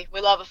cookie. We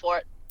love her for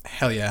it.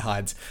 Hell yeah,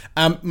 Hides.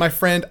 My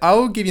friend, I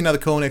will give you another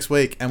call next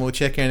week, and we'll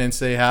check in and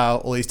see how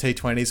all these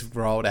T20s have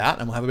rolled out,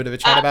 and we'll have a bit of a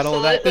chat about all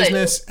of that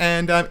business.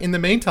 And in the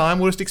meantime,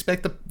 we'll just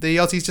expect the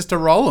Aussies just to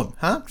roll them,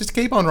 huh? Just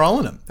keep on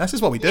rolling them. That's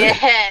just what we do.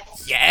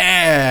 Yes.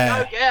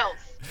 Yeah. Go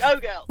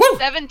girls. Woo!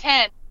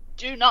 7:10.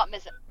 Do not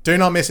miss it. Do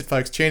not miss it,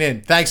 folks. Tune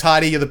in. Thanks,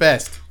 Heidi. You're the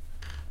best.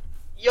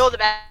 You're the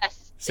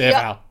best. See you,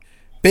 pal.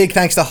 Big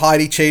thanks to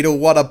Heidi Cheadle.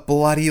 What a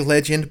bloody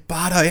legend.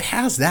 Bardo,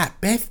 how's that?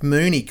 Beth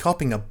Mooney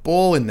copping a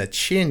ball in the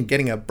chin,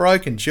 getting a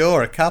broken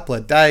jaw a couple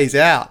of days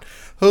out.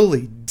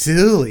 Holy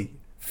dooly.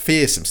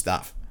 Fearsome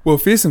stuff. Well,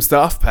 fearsome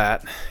stuff,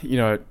 Pat. You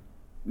know,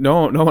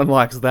 no one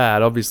likes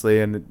that,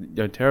 obviously,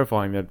 and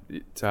terrifying that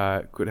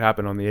it could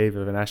happen on the eve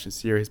of an Ashes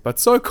series. But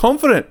so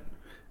confident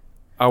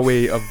are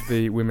we of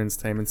the women's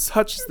team, and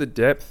such is the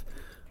depth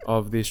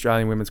of the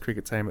Australian women's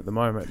cricket team at the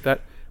moment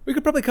that we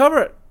could probably cover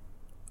it.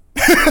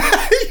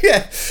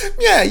 Yeah,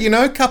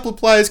 a couple of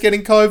players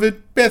getting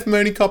COVID, Beth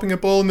Mooney copping a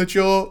ball in the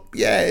jaw.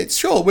 Yeah, it's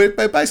sure. We're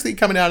basically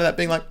coming out of that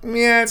being like,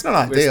 yeah, it's not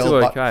ideal. We're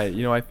still but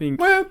okay. I think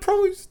we're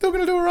probably still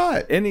going to do all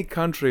right. Any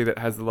country that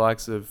has the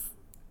likes of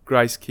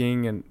Grace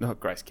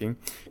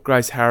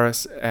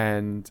Harris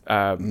and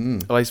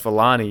Elise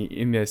Villani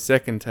in their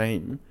second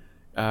team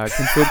can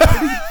feel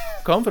pretty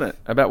confident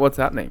about what's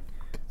happening.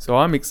 So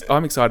I'm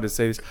excited to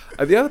see this.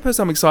 The other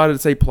person I'm excited to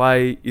see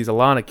play is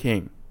Alana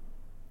King.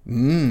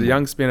 The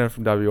young spinner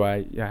from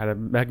WA had a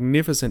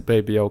magnificent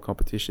BBL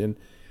competition.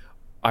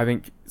 I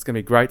think it's going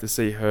to be great to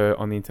see her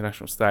on the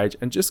international stage,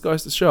 and just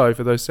goes to show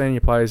for those senior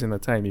players in the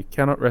team, you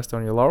cannot rest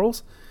on your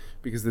laurels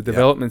because the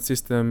development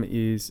system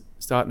is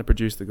starting to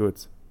produce the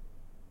goods.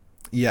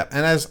 Yeah,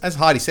 and as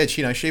Heidi said,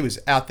 she was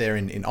out there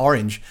in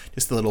Orange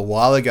just a little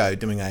while ago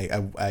doing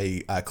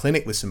a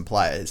clinic with some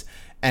players.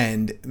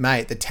 And,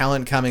 mate, the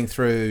talent coming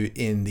through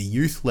in the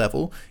youth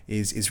level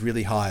is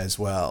really high as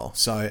well.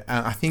 So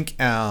I think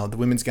the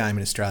women's game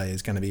in Australia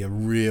is going to be a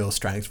real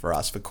strength for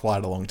us for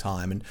quite a long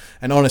time.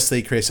 And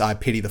honestly, Chris, I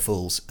pity the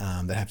fools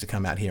that have to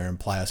come out here and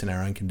play us in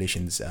our own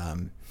conditions.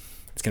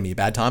 It's going to be a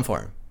bad time for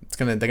them.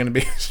 They're going to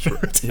be...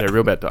 Yeah,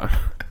 real bad time.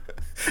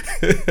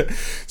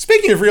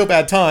 Speaking of real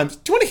bad times,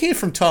 do you want to hear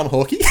from Tom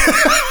Hawkey?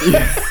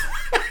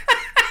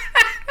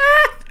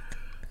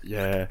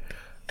 Yeah.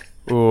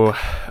 Ooh,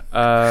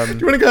 do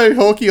you want to go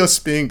Hawkey or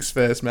Spinks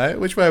first, mate?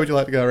 Which way would you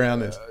like to go around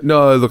this?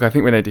 No, look, I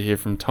think we need to hear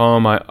from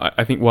Tom.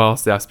 I think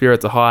whilst our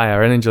spirits are high,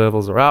 our energy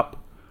levels are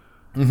up.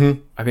 Mm-hmm.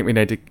 I think we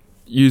need to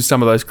use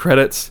some of those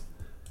credits.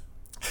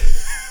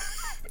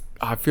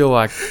 I feel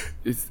like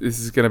this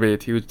is going to be a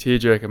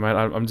tearjerker, mate.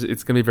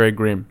 It's going to be very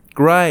grim.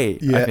 Grey,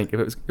 yeah. I think. If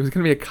it was going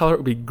to be a colour, it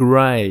would be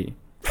grey.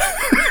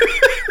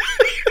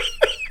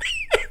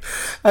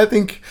 I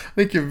think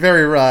you're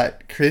very right,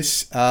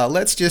 Chris.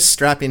 Let's just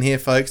strap in here,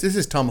 folks. This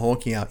is Tom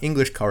Hawkey, our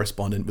English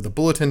correspondent, with a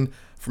bulletin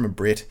from a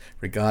Brit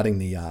regarding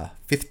the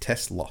 5th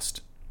Test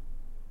lost.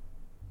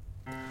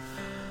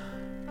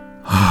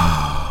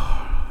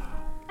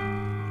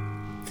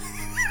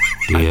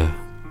 Dear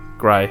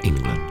Grey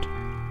England,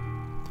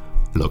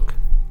 look,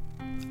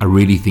 I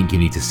really think you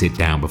need to sit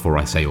down before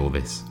I say all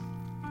this.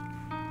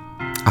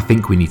 I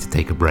think we need to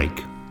take a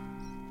break.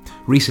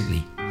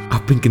 Recently,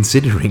 I've been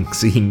considering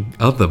seeing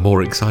other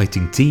more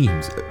exciting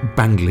teams,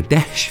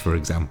 Bangladesh for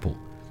example.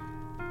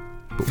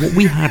 But what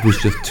we had was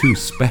just too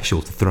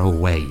special to throw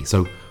away,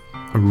 so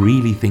I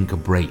really think a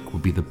break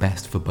would be the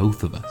best for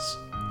both of us.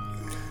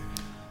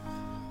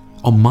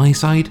 On my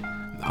side,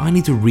 I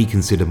need to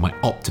reconsider my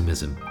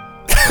optimism.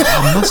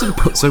 I mustn't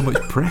put so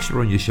much pressure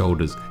on your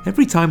shoulders.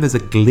 Every time there's a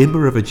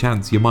glimmer of a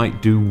chance you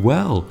might do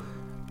well.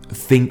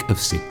 Think of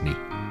Sydney.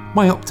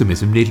 My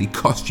optimism nearly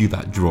cost you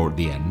that draw at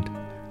the end.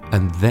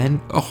 And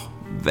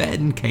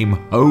then came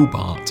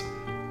Hobart.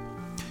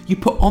 You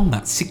put on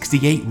that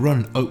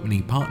 68-run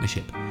opening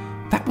partnership.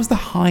 That was the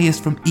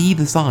highest from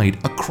either side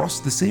across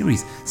the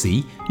series.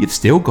 See, you've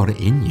still got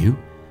it in you.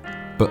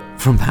 But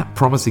from that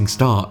promising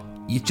start,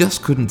 you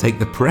just couldn't take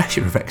the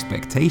pressure of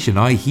expectation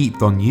I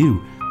heaped on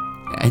you.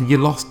 And you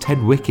lost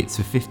 10 wickets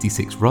for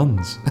 56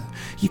 runs.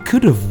 You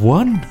could have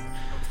won.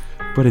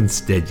 But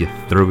instead you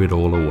threw it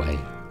all away.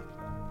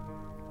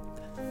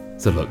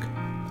 So look,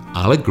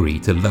 I'll agree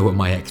to lower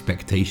my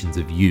expectations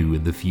of you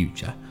in the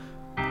future.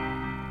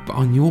 But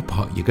on your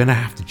part, you're going to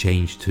have to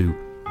change too.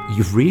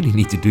 You really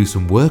need to do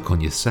some work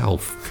on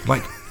yourself.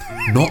 Like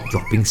not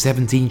dropping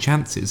 17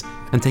 chances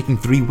and taking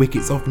 3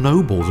 wickets off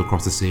no balls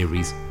across a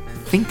series.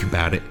 Think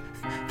about it.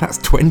 That's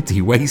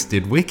 20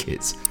 wasted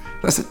wickets.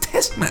 That's a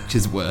test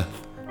match's worth.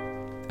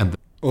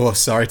 Oh,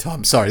 sorry,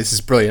 Tom. Sorry, this is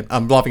brilliant.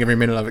 I'm laughing every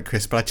minute of it,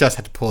 Chris, but I just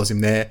had to pause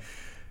him there.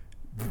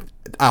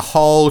 A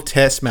whole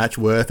test match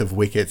worth of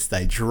wickets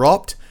they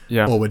dropped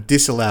or were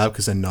disallowed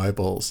because of no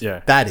balls.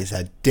 Yeah. That is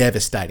a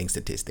devastating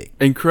statistic.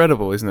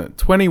 Incredible, isn't it?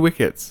 20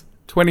 wickets.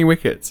 20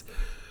 wickets.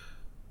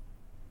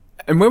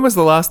 And when was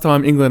the last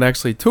time England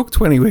actually took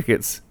 20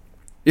 wickets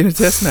in a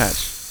test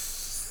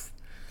match?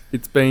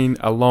 It's been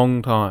a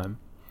long time.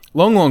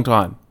 Long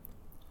time.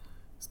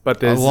 But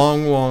there's a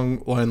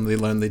long,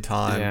 lonely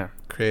time. Yeah.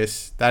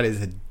 Chris, that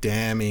is a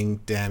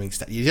damning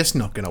stat. You're just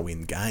not going to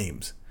win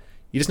games.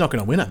 You're just not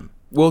going to win them.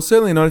 Well,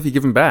 certainly not if you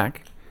give them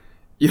back.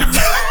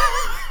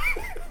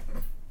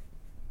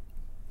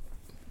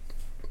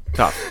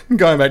 Tough.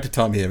 Going back to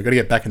Tom here. We've got to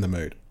get back in the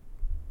mood.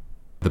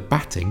 The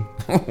batting?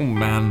 Oh,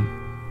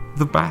 man.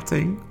 The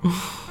batting.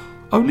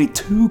 Only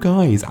 2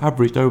 guys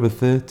averaged over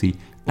 30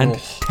 and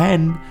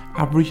 10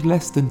 averaged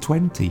less than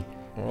 20.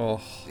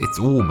 It's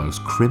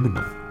almost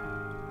criminal.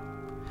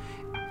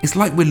 It's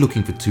like we're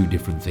looking for 2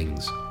 different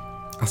things.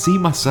 I see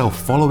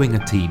myself following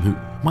a team who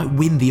might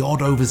win the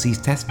odd overseas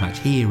test match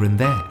here and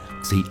there.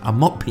 See, I'm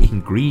not being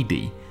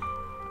greedy.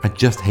 I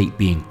just hate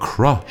being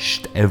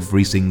crushed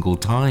every single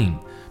time.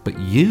 But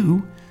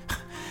you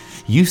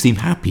seem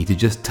happy to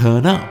just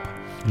turn up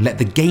and let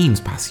the games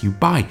pass you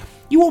by.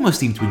 You almost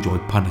seem to enjoy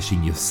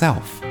punishing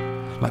yourself.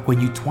 Like when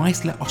you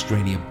twice let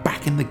Australia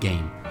back in the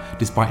game,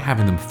 despite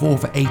having them 4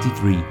 for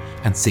 83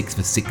 and 6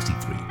 for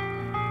 63.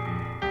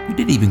 You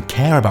didn't even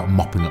care about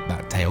mopping up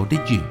that tail,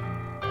 did you?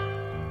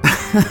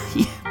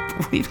 Yeah,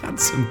 but we've had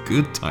some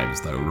good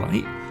times though,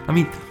 right? I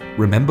mean,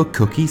 remember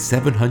Cookie's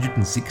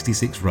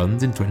 766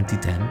 runs in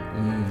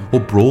 2010? Or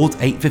Broad's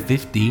 8 for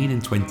 15 in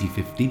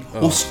 2015?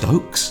 Or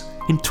Stokes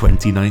in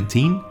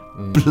 2019?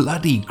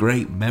 Bloody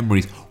great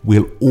memories.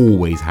 We'll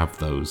always have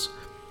those.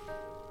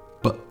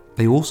 But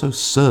they also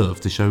serve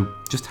to show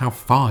just how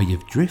far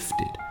you've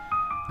drifted.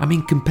 I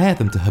mean, compare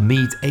them to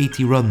Hamid's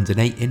 80 runs in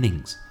 8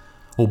 innings.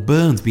 Or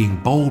Burns being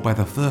bowled by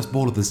the first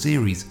ball of the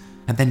series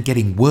and then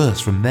getting worse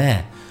from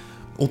there.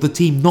 Or the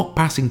team not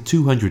passing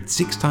 200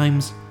 6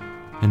 times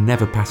and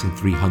never passing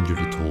 300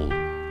 at all.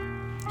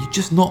 You're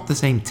just not the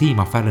same team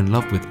I fell in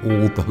love with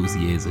all those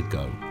years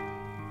ago.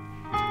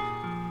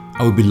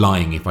 I would be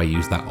lying if I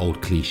used that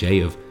old cliche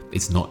of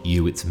it's not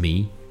you, it's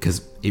me,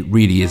 because it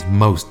really is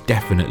most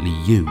definitely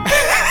you.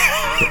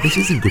 But this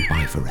isn't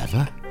goodbye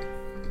forever.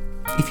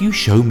 If you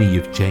show me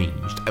you've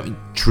changed, I mean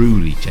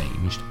truly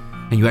changed,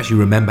 and you actually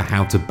remember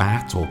how to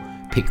bat or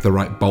pick the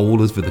right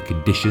bowlers for the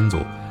conditions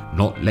or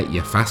not let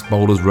your fast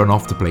bowlers run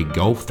off to play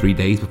golf 3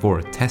 days before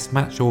a test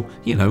match or,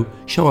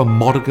 show a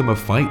modicum of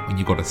fight when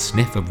you got a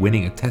sniff of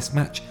winning a test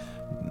match,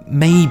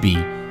 maybe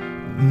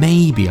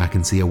I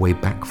can see a way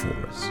back for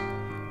us.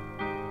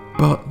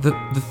 But the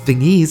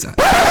thing is...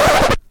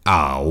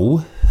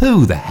 Oh,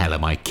 who the hell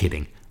am I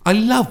kidding? I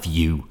love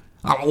you.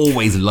 I'll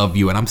always love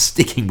you and I'm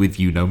sticking with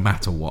you no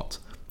matter what.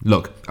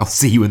 Look, I'll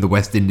see you in the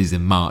West Indies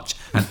in March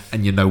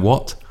and you know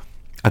what?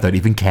 I don't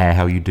even care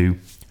how you do.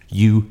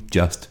 You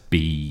just be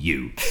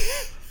you.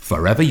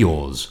 Forever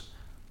yours,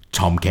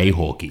 Tom K.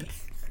 Hawkey.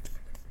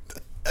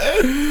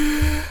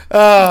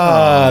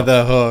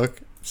 The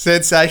hook.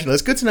 Sensational.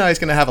 It's good to know he's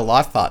going to have a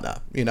life partner,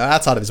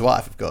 outside of his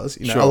wife, of course,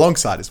 Sure.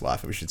 alongside his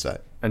wife, we should say.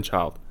 And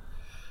child.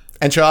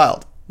 He's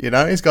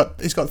got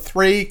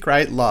 3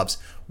 great loves.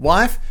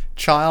 Wife,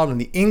 child, and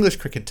the English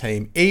cricket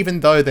team, even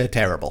though they're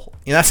terrible.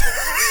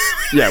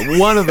 Yeah,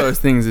 one of those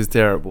things is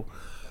terrible.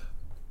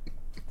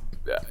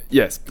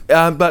 Yes,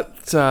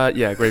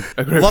 agree.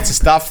 Lots of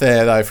stuff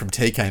there though from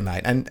TK,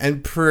 mate,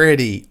 and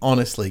pretty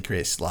honestly,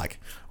 Chris, like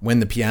when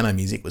the piano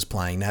music was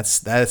playing,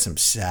 that's some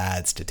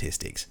sad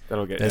statistics.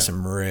 There's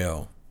some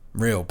real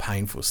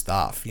painful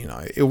stuff.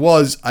 It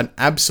was an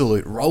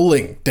absolute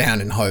rolling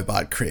down in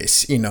Hobart,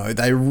 Chris.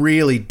 They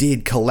really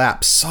did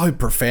collapse so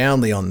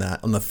profoundly on the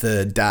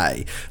 3rd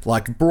day.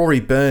 Like Rory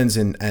Burns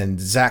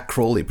and Zach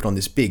Crawley put on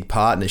this big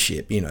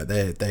partnership.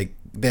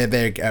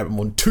 They're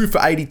on 2 for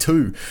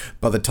 82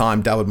 by the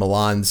time David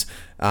Malan's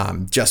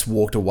just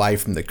walked away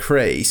from the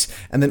crease,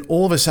 and then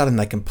all of a sudden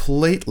they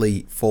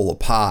completely fall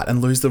apart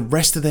and lose the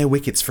rest of their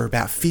wickets for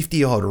about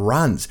 50 odd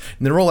runs,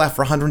 and they're all out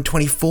for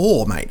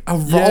 124, mate.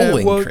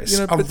 Chris.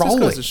 But just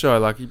goes to show,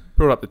 like, he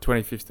brought up the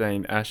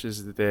 2015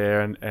 Ashes there,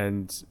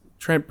 and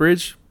Trent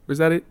Bridge, was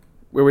that it?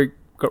 Where we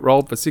got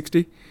rolled for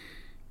 60?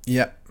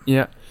 Yep.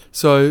 Yeah.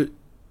 So,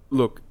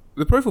 look,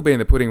 the proof will be in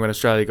the pudding when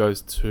Australia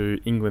goes to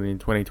England in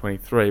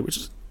 2023, which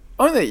is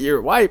only a year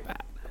away,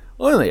 Pat.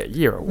 Only a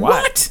year away.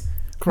 What?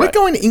 We're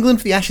going to England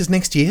for the Ashes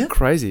next year?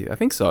 Crazy. I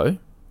think so.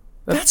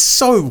 That's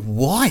so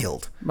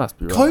wild. Must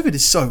be right. COVID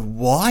is so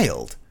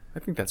wild. I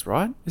think that's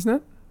right, isn't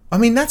it? I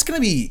mean, that's going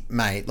to be,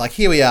 mate, like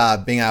here we are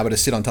being able to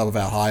sit on top of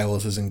our high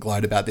horses and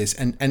gloat about this.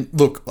 And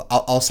look,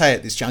 I'll say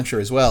at this juncture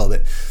as well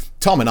that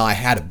Tom and I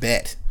had a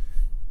bet,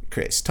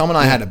 Chris. Tom and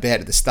I had a bet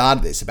at the start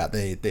of this about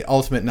the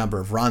ultimate number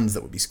of runs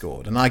that would be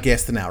scored. And I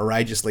guessed an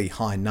outrageously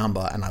high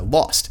number and I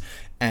lost.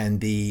 And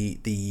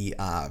the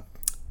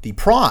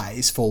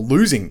prize for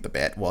losing the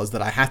bet was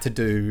that I had to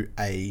do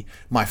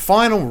my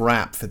final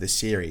rap for the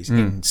series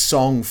in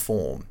song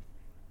form.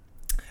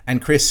 And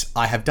Chris,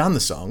 I have done the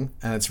song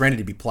and it's ready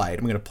to be played.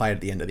 I'm going to play it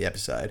at the end of the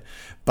episode.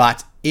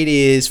 But it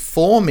is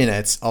 4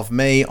 minutes of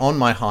me on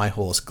my high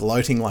horse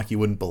gloating like you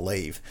wouldn't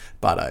believe.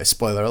 But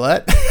spoiler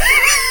alert.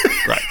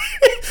 Right.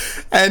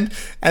 And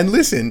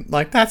listen,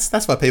 like that's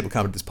why people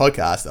come to this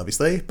podcast,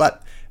 obviously.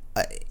 But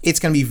it's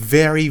going to be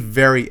very,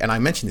 very, and I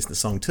mentioned this in the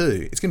song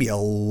too, it's going to be a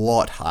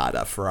lot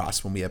harder for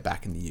us when we are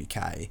back in the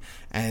UK.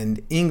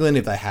 And England,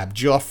 if they have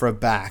Jofra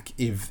back,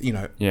 if,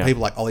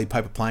 people like Ollie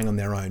Pope are playing on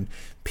their own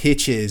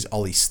pitches,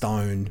 Ollie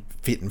Stone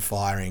fit and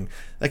firing,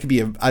 that could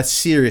be a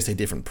seriously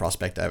different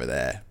prospect over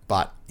there.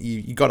 But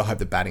you got to hope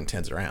the batting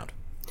turns around.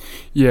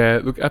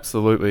 Yeah, look,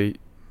 absolutely.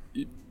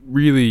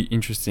 Really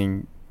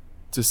interesting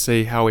to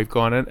see how we've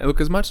gone. And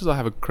look, as much as I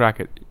have a crack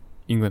at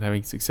England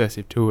having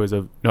successive tours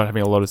of not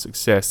having a lot of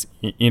success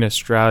in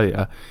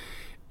Australia,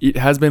 it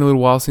has been a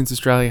little while since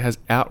Australia has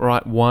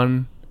outright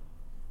won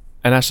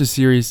an Ashes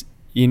series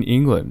in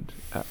England.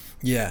 A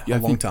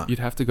long time. You'd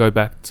have to go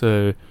back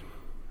to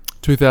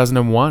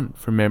 2001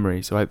 from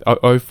memory. So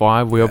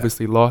 05 we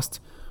obviously lost.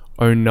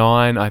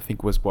 09 I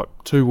think was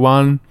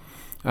 2-1.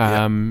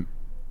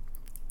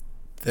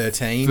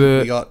 13,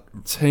 we got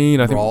 13,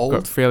 I think rolled. we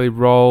got fairly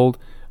rolled.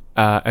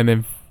 And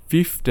then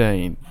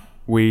 15,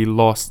 we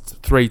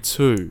lost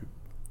 3-2.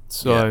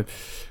 So,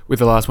 with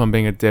the last one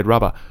being a dead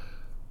rubber.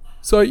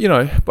 So,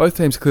 both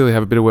teams clearly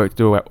have a bit of work to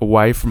do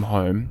away from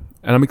home.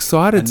 And I'm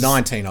excited. And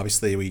 19,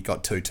 obviously, we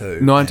got 2-2.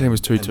 19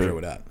 was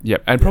 2-2.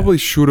 Yep, and probably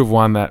should have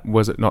won that,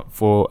 was it not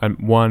for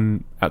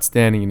one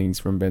outstanding innings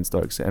from Ben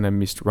Stokes and a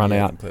missed run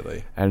out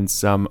completely. And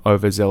some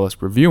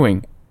overzealous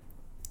reviewing.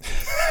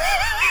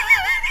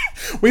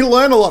 We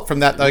learn a lot from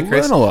that, though,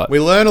 Chris. Learn a lot. We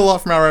learn a lot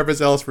from our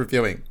overzealous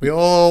reviewing. There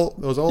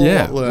was a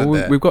lot learned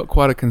there. We've got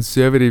quite a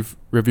conservative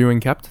reviewing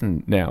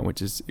captain now,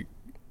 which is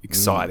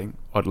exciting,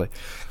 oddly.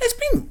 It's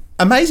been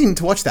amazing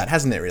to watch that,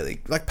 hasn't it,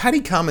 really? Like,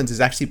 Paddy Cummins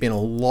has actually been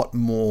a lot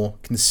more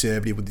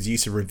conservative with his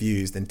use of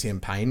reviews than Tim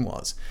Payne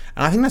was.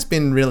 And I think that's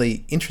been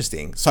really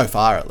interesting, so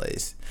far at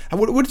least. And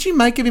what did you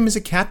make of him as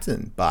a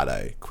captain,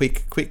 Bardo?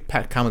 Quick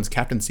Pat Cummins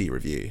captaincy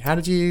review. How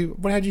did you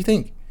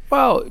think?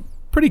 Well,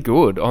 pretty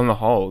good on the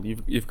whole,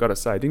 you've got to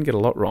say. Didn't get a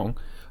lot wrong.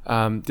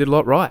 Did a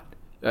lot right.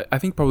 I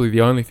think probably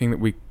the only thing that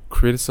we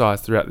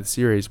criticised throughout the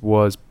series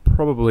was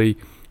probably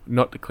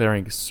not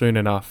declaring soon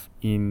enough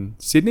in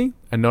Sydney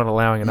and not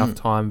allowing enough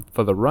time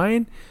for the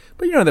rain.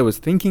 But, there was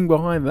thinking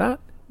behind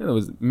that. There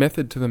was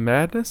method to the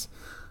madness.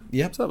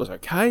 Yep. So that was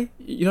okay.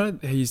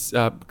 He's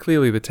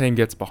clearly the team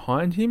gets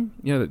behind him.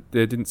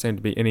 There didn't seem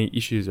to be any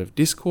issues of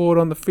discord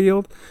on the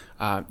field.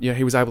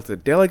 He was able to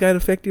delegate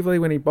effectively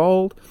when he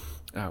bowled.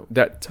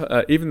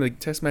 Even the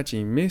test match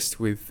he missed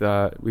with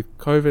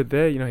COVID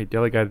there, he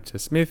delegated to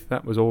Smith.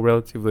 That was all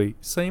relatively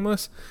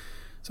seamless.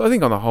 So I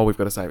think on the whole, we've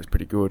got to say it was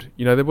pretty good.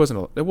 There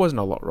wasn't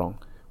a lot wrong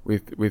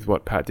with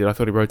what Pat did. I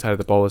thought he rotated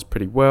the bowlers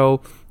pretty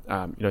well.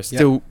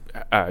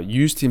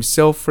 Used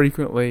himself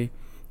frequently.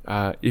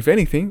 If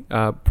anything,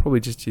 probably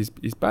just his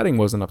batting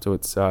wasn't up to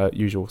its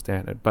usual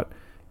standard. But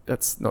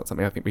that's not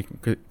something I think we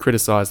can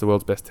criticise the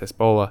world's best test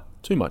bowler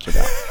too much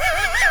about.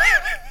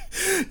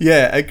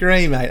 Yeah,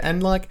 agree, mate.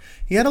 And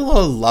he had a lot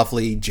of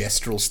lovely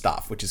gestural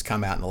stuff which has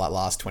come out in the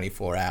last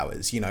 24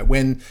 hours.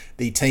 When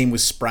the team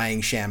was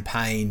spraying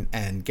champagne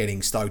and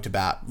getting stoked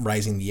about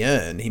raising the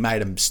urn, he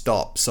made them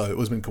stop so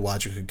Usman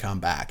Khawaja could come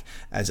back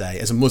as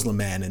a Muslim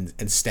man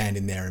and stand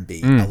in there and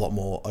be a lot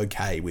more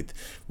okay with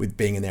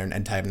being in there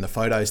and having the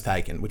photos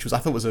taken, which I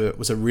thought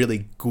was a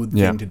really good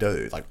thing to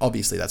do.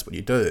 Obviously that's what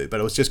you do, but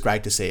it was just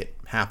great to see it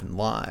happen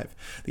live.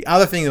 The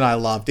other thing that I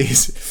loved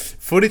is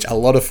a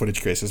lot of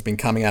footage, Chris, has been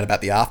coming out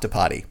about the after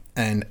party.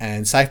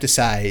 And safe to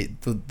say,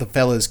 the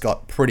fellas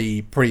got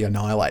pretty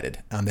annihilated.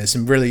 There's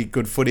some really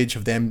good footage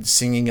of them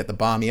singing at the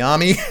Barmy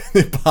Army,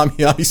 the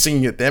Barmy Army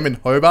singing at them in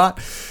Hobart,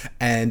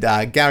 and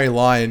Gary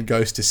Lyon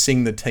goes to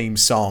sing the team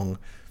song,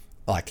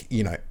 at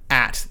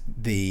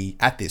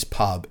this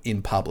pub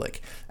in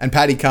public, and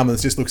Paddy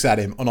Cummins just looks at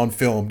him and on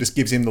film just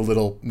gives him the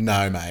little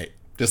no, mate,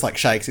 just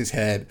shakes his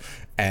head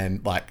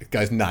and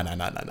goes no,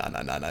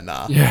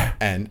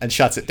 and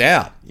shuts it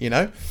down.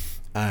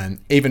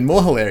 Even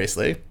more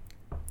hilariously,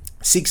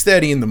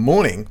 6:30 in the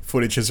morning,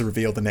 footage is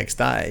revealed the next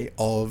day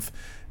of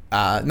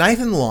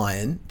Nathan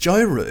Lyon,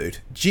 Joe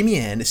Root, Jimmy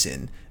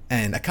Anderson,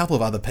 and a couple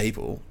of other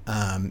people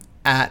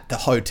at the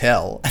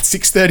hotel at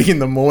 6:30 in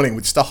the morning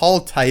with just a whole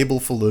table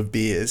full of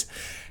beers,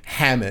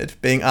 hammered,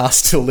 being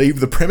asked to leave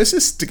the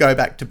premises to go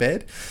back to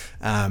bed,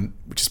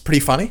 which is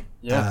pretty funny.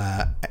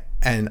 Yeah.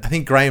 And I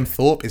think Graham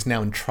Thorpe is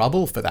now in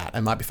trouble for that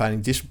and might be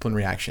facing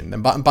disciplinary action.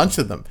 And a bunch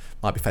of them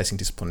might be facing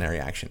disciplinary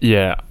action.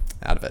 Yeah.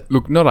 Out of it.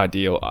 Look, not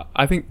ideal.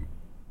 I think,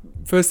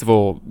 first of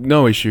all,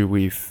 no issue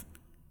with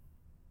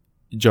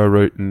Joe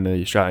Root and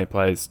the Australian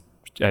players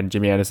and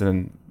Jimmy Anderson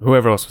and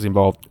whoever else was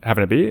involved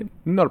having a beer.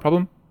 Not a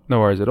problem. No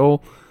worries at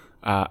all.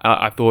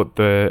 I thought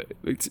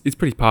it's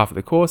pretty par for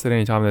the course that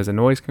any time there's a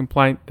noise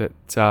complaint that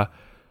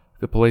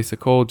the police are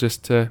called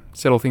just to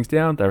settle things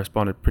down. They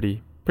responded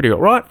pretty all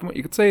right from what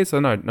you could see, so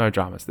no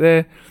dramas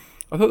there.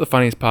 I thought the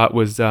funniest part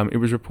was it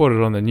was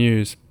reported on the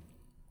news,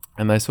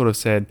 and they sort of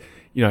said,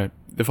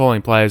 the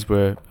following players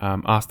were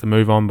asked to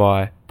move on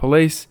by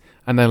police,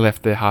 and they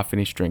left their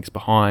half-finished drinks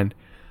behind.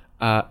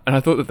 And I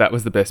thought that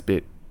was the best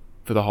bit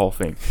for the whole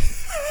thing.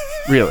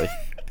 Really.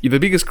 The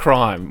biggest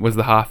crime was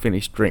the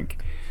half-finished drink.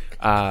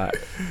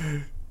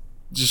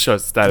 Just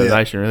shows the state of the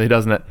nation, really,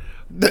 doesn't it?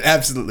 It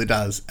absolutely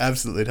does.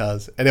 Absolutely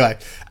does. Anyway,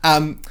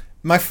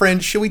 my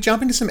friend, should we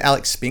jump into some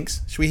Alex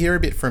Spinks? Should we hear a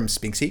bit from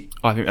Spinksy?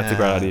 I think that's a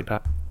great idea,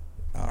 Pat.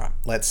 All right,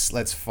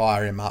 let's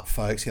fire him up,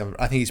 folks. I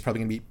think he's probably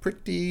going to be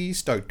pretty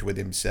stoked with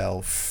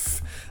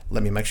himself.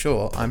 Let me make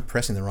sure I'm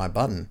pressing the right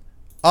button.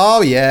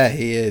 Oh, yeah,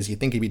 he is. You'd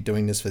think he'd be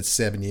doing this for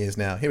 7 years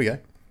now. Here we go.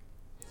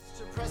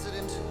 Mr.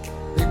 President,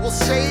 they will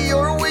say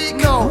you're weak.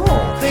 No,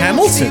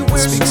 Hamilton we're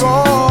speaks.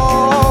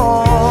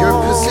 strong. Your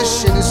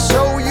position is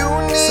so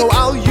unique, so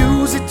I'll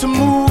use it to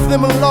move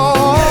them along.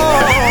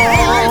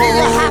 Why do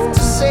you have to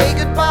say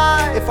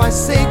goodbye? If I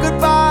say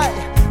goodbye,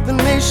 the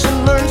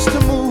nation learns to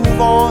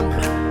move on.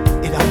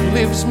 It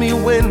outlives me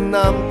when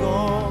I'm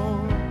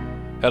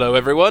gone. Hello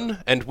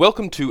everyone, and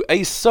welcome to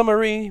A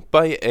Summary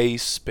by A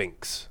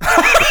Spinks.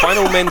 The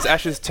final men's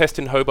Ashes test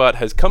in Hobart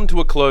has come to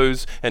a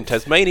close, and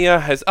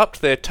Tasmania has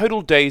upped their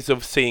total days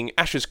of seeing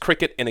Ashes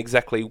cricket in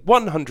exactly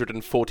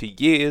 140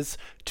 years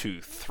to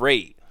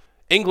 3.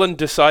 England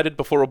decided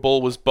before a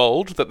ball was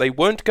bowled that they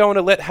weren't going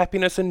to let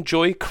happiness and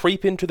joy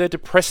creep into their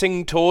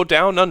depressing tour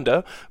down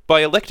under by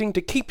electing to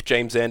keep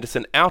James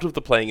Anderson out of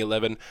the playing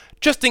 11,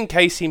 just in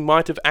case he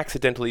might have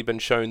accidentally been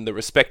shown the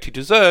respect he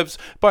deserves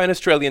by an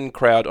Australian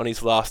crowd on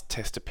his last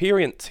test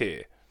appearance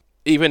here.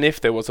 Even if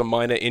there was a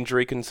minor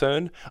injury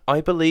concern, I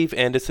believe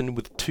Anderson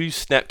with 2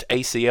 snapped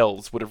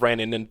ACLs would have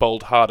ran in and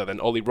bowled harder than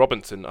Ollie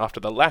Robinson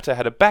after the latter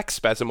had a back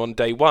spasm on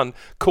day 1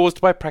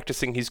 caused by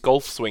practicing his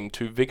golf swing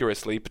too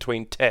vigorously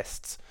between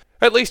tests.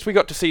 At least we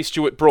got to see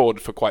Stuart Broad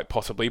for quite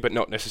possibly, but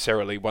not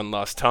necessarily one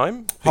last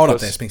time. Hold up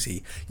there,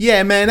 Spinksy.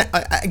 Yeah, man,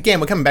 again,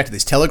 we're coming back to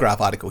this Telegraph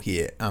article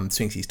here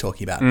Spinksy's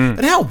talking about.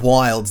 But how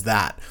wild's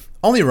that?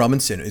 Ollie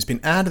Robinson, who's been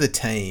out of the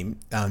team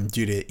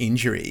due to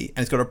injury and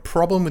has got a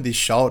problem with his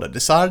shoulder,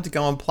 decided to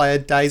go and play a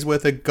day's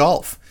worth of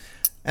golf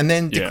and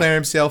then declare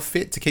himself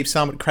fit to keep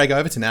Craig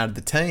Overton out of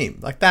the team.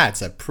 Like,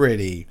 that's a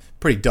pretty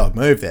dog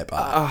move there,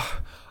 bud.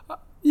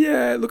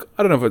 Yeah, look,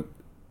 I don't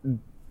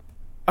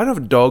know if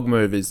a dog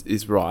move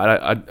is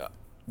right.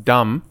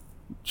 Dumb,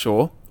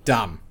 sure.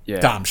 Dumb,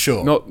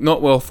 sure.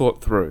 Not well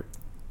thought through.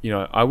 You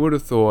know, I would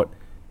have thought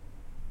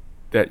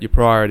that your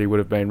priority would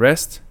have been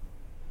rest,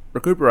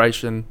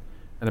 recuperation,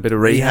 and a bit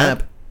of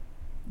rehab.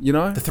 You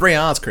know? The 3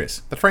 R's,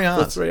 Chris. The 3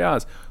 R's. The 3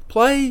 R's.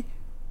 Play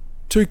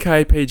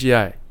 2K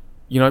PGA.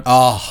 You know,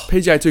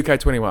 PGA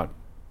 2K21.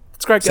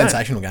 It's a great game.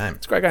 Sensational game.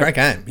 It's a great game. Great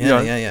game. Yeah,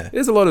 you know, yeah.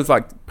 There's a lot of,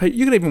 like,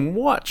 you can even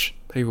watch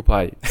people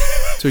play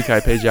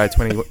 2K PGA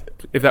 20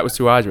 if that was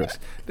too arduous.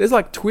 There's,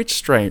 like, Twitch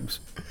streams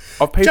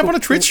of people... Jump on a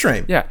Twitch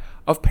stream. Yeah.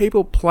 Of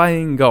people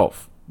playing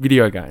golf,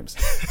 video games.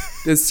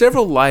 There's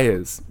several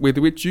layers with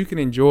which you can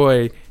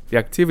enjoy the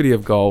activity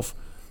of golf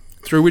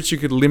through which you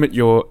could limit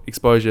your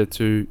exposure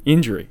to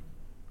injury.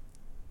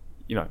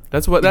 You know,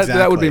 that's what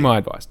that would be my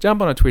advice.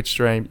 Jump on a Twitch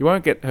stream. You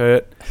won't get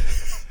hurt.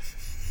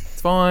 It's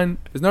fine.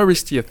 There's no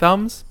risk to your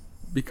thumbs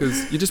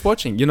because you're just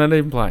watching. You're not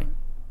even playing.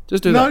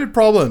 Just do that. No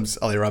problems,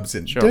 Ollie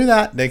Robinson. Sure. Do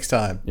that next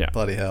time. Yeah.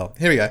 Bloody hell.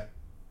 Here we go.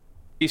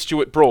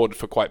 Stuart Broad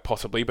for quite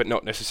possibly, but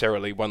not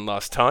necessarily one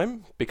last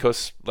time,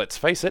 because, let's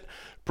face it,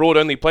 Broad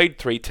only played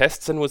 3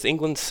 tests and was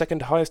England's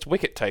second highest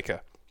wicket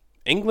taker.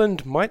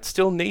 England might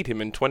still need him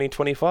in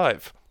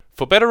 2025.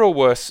 For better or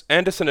worse,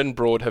 Anderson and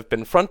Broad have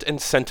been front and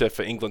centre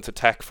for England's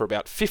attack for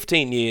about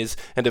 15 years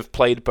and have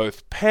played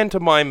both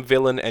pantomime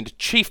villain and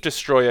chief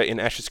destroyer in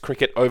Ashes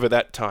cricket over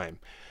that time.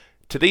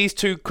 To these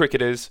 2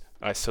 cricketers,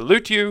 I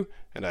salute you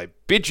and I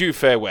bid you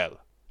farewell.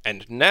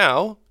 And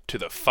now, to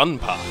the fun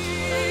part.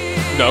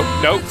 No.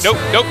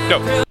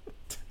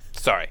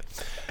 Sorry.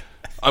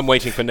 I'm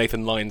waiting for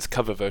Nathan Lyon's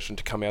cover version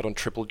to come out on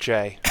Triple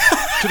J.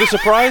 To the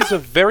surprise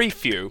of very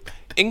few,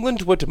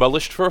 England were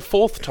demolished for a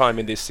 4th time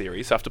in this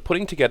series after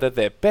putting together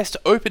their best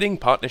opening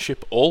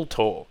partnership all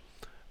tour.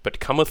 But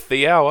cometh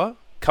the hour,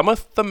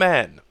 cometh the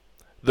man.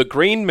 The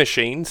Green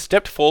Machine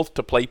stepped forth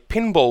to play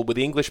pinball with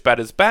the English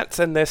batters' bats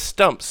and their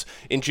stumps,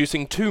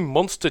 inducing 2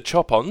 monster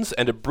chop-ons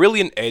and a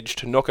brilliant edge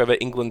to knock over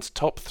England's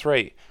top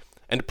 3,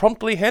 and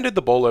promptly handed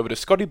the ball over to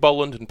Scotty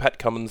Boland and Pat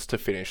Cummins to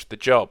finish the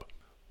job.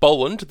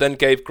 Boland then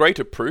gave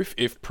greater proof,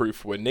 if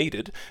proof were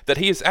needed, that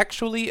he is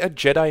actually a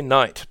Jedi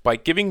Knight by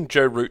giving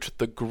Joe Root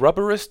the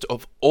grubberest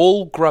of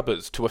all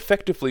grubbers to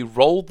effectively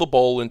roll the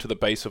ball into the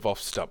base of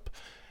off stump.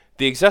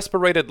 The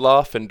exasperated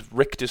laugh and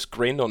rictus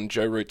grin on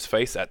Joe Root's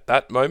face at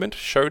that moment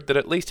showed that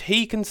at least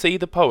he can see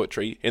the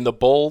poetry in the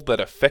ball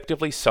that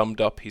effectively summed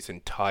up his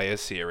entire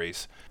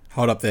series.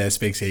 Hold up there,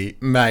 Spinksy.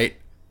 Mate.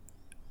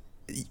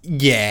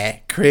 Yeah,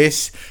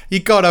 Chris,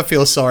 you gotta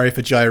feel sorry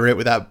for Joe Root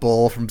with that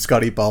ball from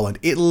Scotty Boland.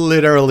 It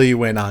literally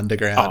went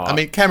underground. I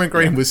mean, Cameron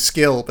Green was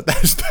skill, but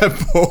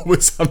that ball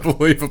was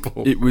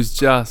unbelievable. It was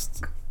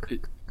just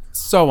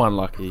so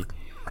unlucky.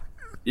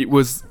 It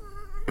was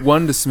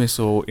one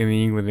dismissal in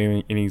the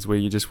England innings where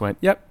you just went,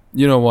 yep,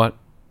 you know what?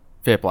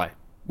 Fair play.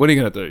 What are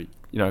you going to do?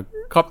 You know,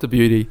 cop the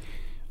beauty,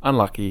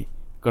 unlucky,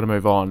 got to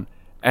move on.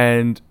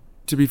 And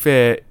to be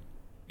fair,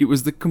 it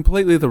was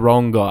completely the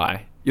wrong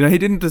guy. You know, he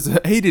didn't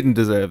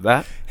deserve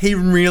that. He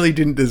really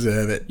didn't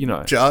deserve it. You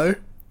know, Joe,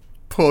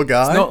 poor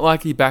guy. It's not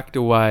like he backed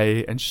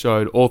away and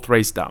showed all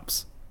 3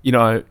 stumps. You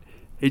know,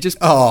 he just...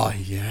 Oh,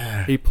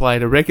 yeah. He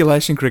played a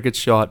regulation cricket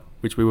shot,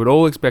 which we would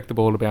all expect the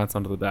ball to bounce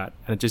onto the bat,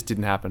 and it just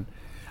didn't happen.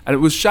 And it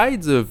was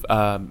shades of,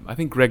 I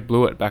think Greg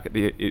Blewett back at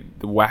the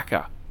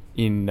Wacker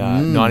in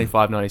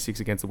 95-96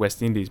 against the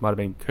West Indies, might have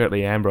been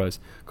Curtly Ambrose,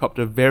 copped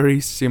a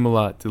very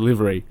similar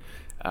delivery,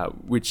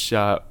 which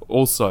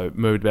also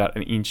moved about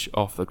an inch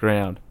off the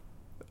ground.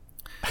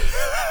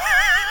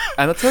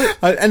 And I'll tell you...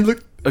 And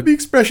look, the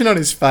expression on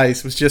his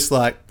face was just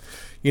like,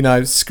 you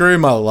know, screw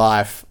my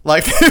life.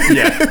 Like,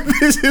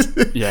 this is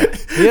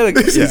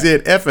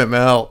it,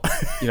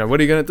 FML. You know, what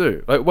are you going to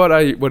do? Like, what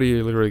are you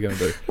literally going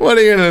to do? What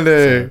are you going to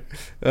do?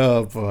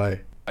 Oh,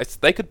 boy.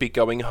 They could be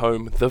going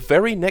home the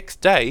very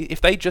next day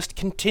if they just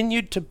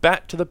continued to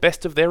bat to the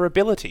best of their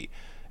ability.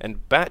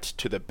 And bat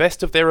to the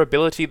best of their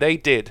ability they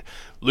did,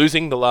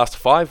 losing the last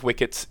 5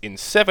 wickets in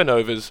 7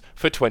 overs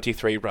for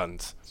 23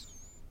 runs.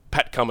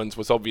 Pat Cummins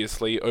was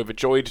obviously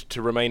overjoyed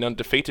to remain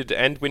undefeated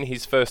and win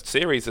his first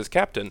series as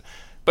captain,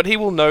 but he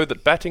will know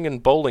that batting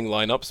and bowling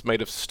lineups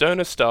made of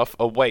sterner stuff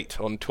await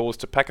on tours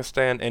to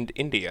Pakistan and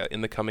India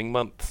in the coming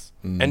months.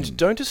 And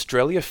don't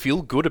Australia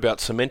feel good about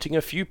cementing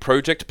a few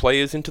project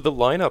players into the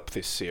lineup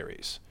this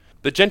series?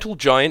 The gentle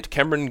giant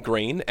Cameron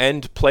Green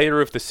and player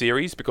of the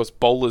series, because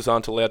bowlers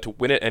aren't allowed to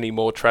win it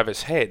anymore,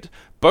 Travis Head,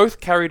 both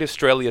carried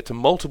Australia to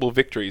multiple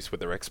victories with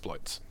their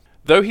exploits.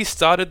 Though he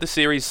started the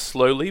series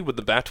slowly with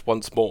the bat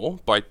once more,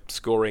 by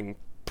scoring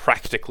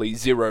practically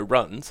 0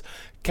 runs,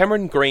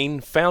 Cameron Green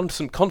found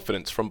some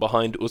confidence from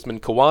behind Usman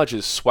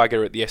Khawaja's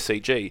swagger at the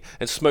SCG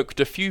and smoked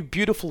a few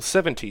beautiful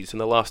 70s in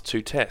the last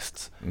 2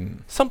 tests.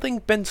 Something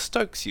Ben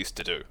Stokes used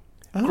to do.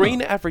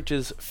 Green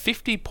averages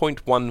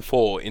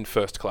 50.14 in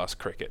first-class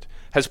cricket,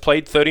 has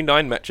played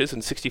 39 matches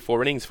and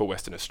 64 innings for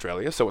Western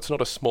Australia, so it's not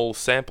a small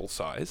sample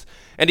size,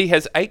 and he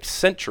has 8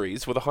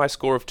 centuries with a high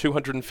score of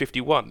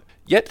 251.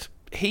 Yet,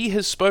 he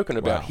has spoken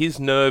about his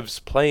nerves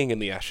playing in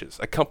the Ashes,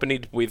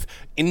 accompanied with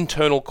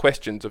internal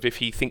questions of if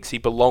he thinks he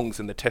belongs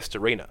in the Test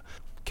arena.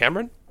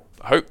 Cameron,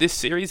 I hope this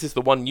series is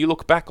the one you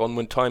look back on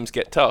when times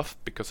get tough,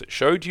 because it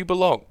showed you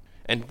belong.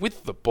 And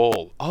with the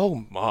ball,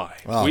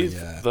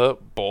 the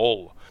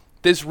ball.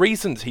 There's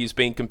reasons he's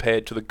been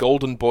compared to the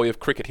golden boy of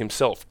cricket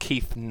himself,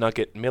 Keith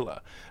Nugget Miller,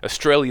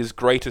 Australia's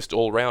greatest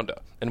all-rounder,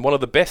 and one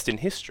of the best in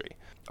history.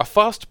 A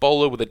fast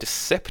bowler with a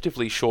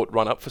deceptively short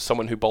run-up for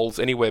someone who bowls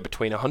anywhere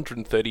between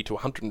 130 to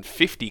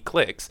 150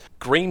 clicks,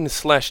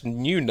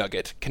 Green/new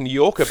Nugget can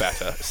Yorker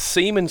batter,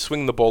 seam and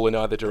swing the ball in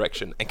either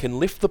direction, and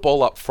can lift the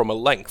ball up from a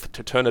length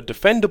to turn a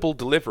defendable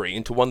delivery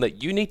into one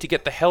that you need to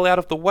get the hell out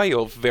of the way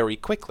of very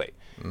quickly.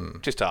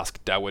 Just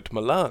ask Dawid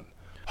Malan.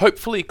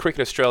 Hopefully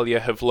Cricket Australia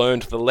have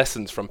learned the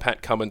lessons from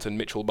Pat Cummins and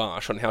Mitchell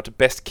Marsh on how to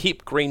best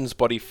keep Green's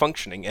body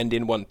functioning and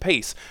in one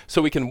piece,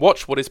 so we can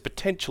watch what is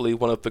potentially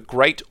one of the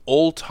great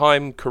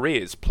all-time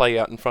careers play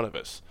out in front of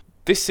us.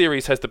 This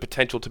series has the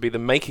potential to be the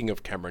making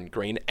of Cameron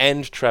Green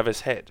and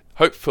Travis Head.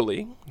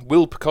 Hopefully,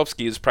 Will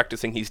Pucovski is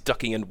practicing his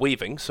ducking and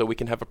weaving so we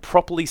can have a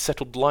properly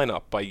settled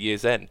lineup by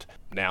year's end.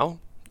 Now,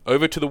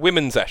 over to the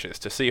women's Ashes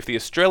to see if the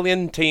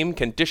Australian team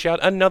can dish out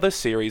another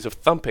series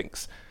of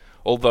thumpings.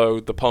 Although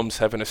the Poms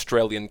have an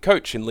Australian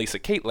coach in Lisa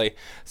Keatley,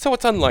 so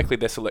it's unlikely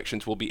their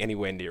selections will be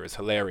anywhere near as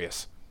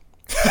hilarious.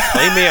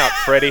 Play me out,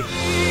 Freddie.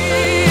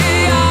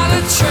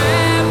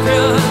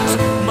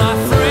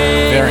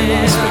 Very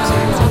nice mix.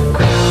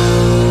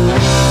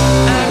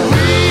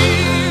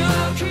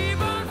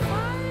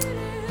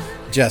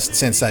 Just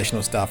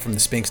sensational stuff from the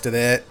Spinkster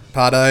there,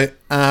 Pardo.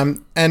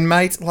 And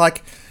mate,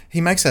 like, he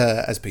makes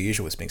as per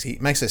usual with Spinks, he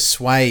makes a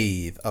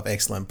swathe of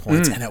excellent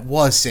points, and it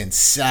was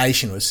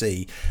sensational to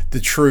see the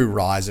true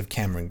rise of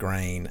Cameron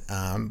Green.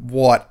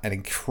 What an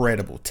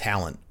incredible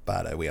talent,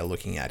 Bardo, we are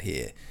looking at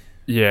here.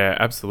 Yeah,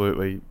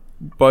 absolutely.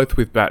 Both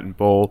with bat and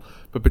ball,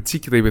 but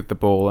particularly with the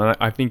ball. And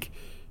I think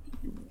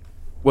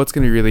what's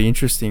going to be really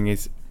interesting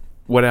is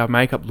what our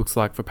makeup looks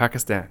like for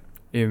Pakistan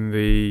in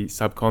the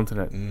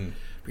subcontinent.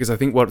 Because I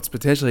think what's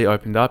potentially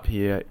opened up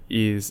here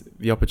is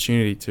the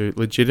opportunity to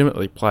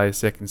legitimately play a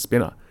second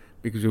spinner,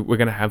 because we're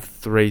going to have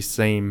 3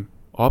 seam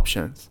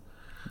options.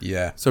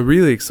 Yeah. So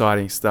really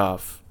exciting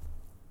stuff.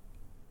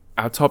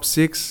 Our top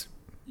 6,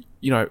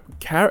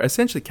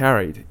 essentially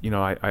carried,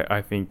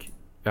 I think,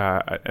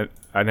 an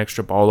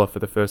extra bowler for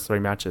the first 3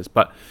 matches.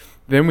 But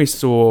then we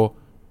saw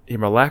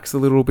him relax a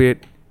little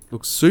bit,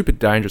 look super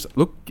dangerous.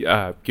 Look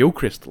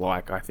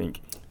Gilchrist-like, I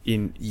think,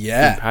 in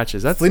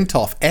patches. That's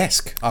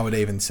Flintoff-esque, I would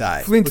even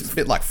say. Looks a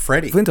bit like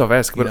Freddie.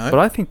 Flintoff-esque, but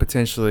I think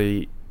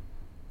potentially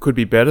could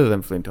be better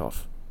than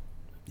Flintoff.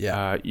 Yeah,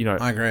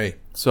 I agree.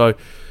 So,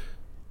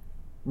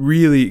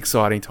 really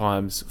exciting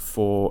times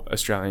for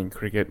Australian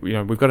cricket.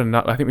 We've got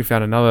I think we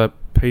found another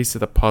piece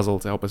of the puzzle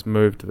to help us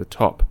move to the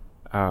top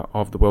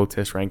of the World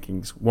Test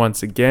rankings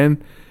once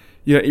again.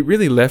 It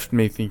really left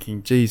me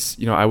thinking,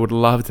 geez, I would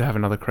love to have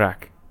another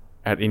crack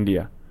at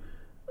India,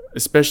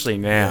 especially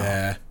now.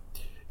 Yeah.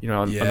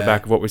 On the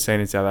back of what we're seeing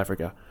in South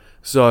Africa.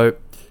 So,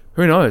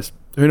 who knows?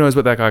 Who knows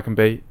what that guy can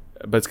be?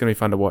 But it's going to be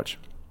fun to watch.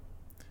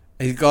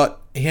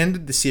 He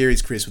ended the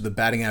series, Chris, with a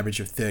batting average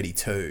of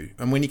 32.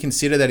 And when you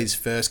consider that his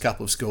first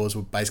couple of scores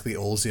were basically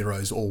all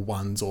zeros, all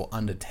ones, or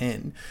under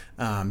 10,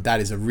 that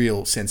is a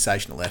real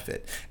sensational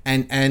effort.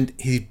 And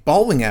his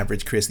bowling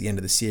average, Chris, at the end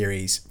of the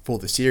series, for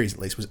the series at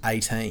least, was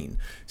 18.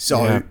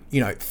 So,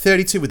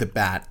 32 with a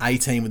bat,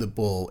 18 with a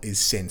ball is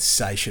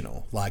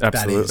sensational. Like,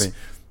 absolutely. That is.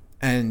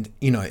 And,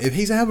 if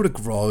he's able to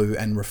grow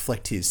and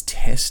reflect his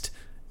test,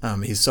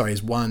 his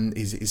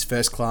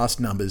first class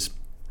numbers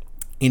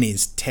in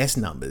his test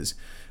numbers,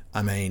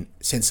 I mean,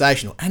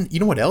 sensational. And you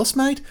know what else,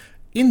 mate?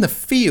 In the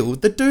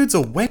field, the dude's a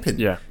weapon.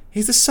 Yeah.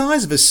 He's the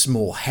size of a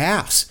small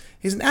house.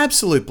 He's an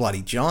absolute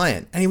bloody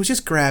giant. And he was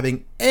just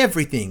grabbing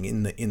everything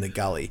in the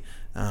gully.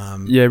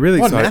 Really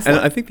what an exciting. athlete.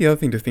 And I think the other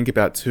thing to think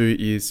about too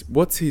is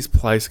what's his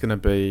place going to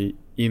be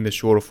in the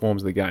shorter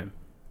forms of the game?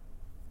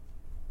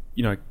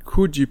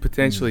 Could you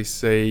potentially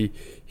see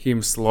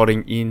him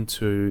slotting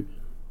into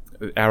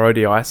our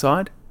ODI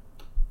side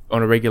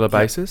on a regular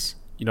basis?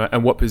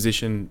 And what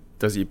position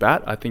does he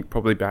bat? I think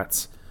probably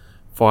bats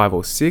 5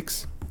 or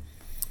 6.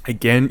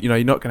 Again,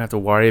 you're not going to have to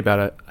worry about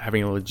it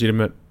having a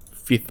legitimate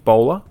fifth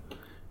bowler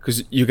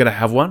because you're going to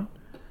have one.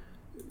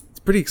 It's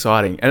pretty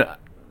exciting. And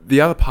the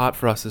other part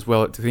for us as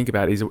well to think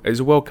about is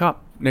a World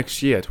Cup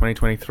next year,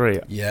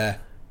 2023. Yeah.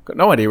 Got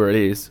no idea where it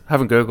is.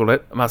 Haven't Googled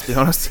it, I must be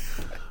honest.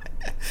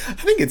 I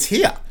think it's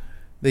here.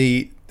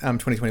 The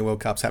 2020 World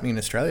Cup's happening in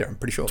Australia, I'm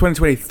pretty sure.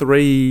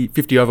 2023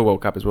 50 over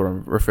World Cup is what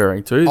I'm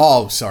referring to.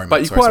 Oh, sorry, mate.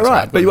 But you're quite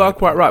right. But you are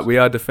quite right. We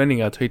are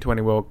defending our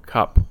T20 World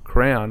Cup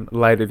crown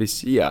later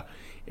this year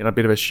in a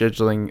bit of a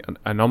scheduling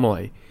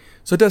anomaly.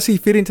 So does he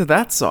fit into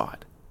that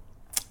side?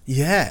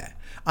 Yeah.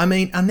 I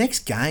mean, our next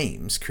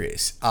games,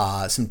 Chris,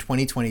 are some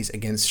 2020s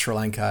against Sri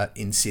Lanka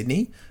in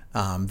Sydney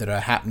that are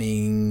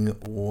happening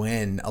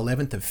when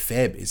 11th of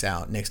Feb is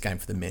our next game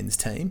for the men's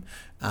team.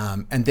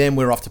 And then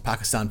we're off to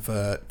Pakistan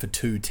for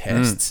 2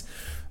 tests.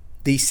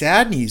 The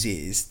sad news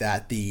is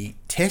that the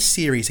test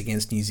series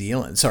against New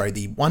Zealand,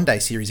 the one-day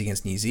series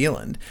against New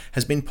Zealand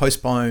has been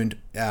postponed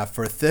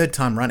for a 3rd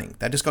time running.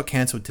 That just got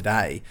cancelled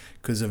today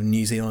because of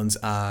New Zealand's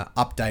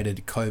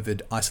updated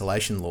COVID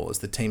isolation laws.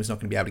 The team's not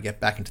going to be able to get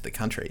back into the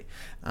country.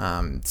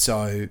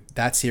 So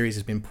that series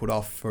has been put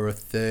off for a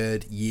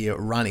 3rd year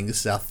running.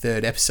 This is our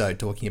 3rd episode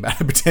talking about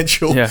a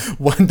potential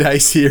one-day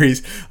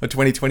series, a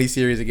 2020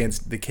 series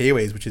against the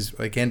Kiwis, which is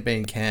again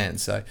being canned.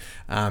 So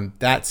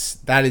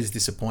that is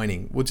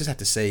disappointing. We'll just have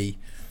to see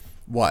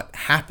what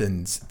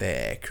happens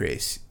there,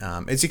 Chris.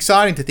 It's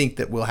exciting to think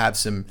that we'll have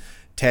some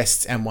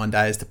tests and one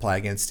days to play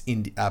against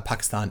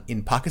Pakistan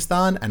in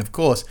Pakistan, and of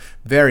course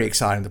very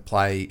exciting to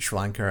play Sri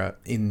Lanka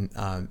in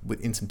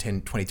some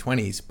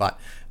 2020s, but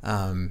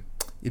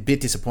a bit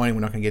disappointing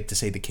we're not going to get to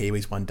see the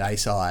Kiwis one day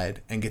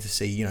side and get to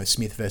see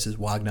Smith versus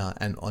Wagner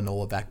and on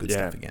all of that good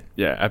stuff again.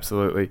 Yeah,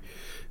 absolutely.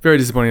 Very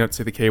disappointing not to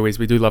see the Kiwis.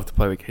 We do love to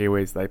play the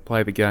Kiwis. They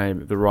play the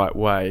game the right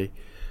way.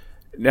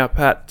 Now,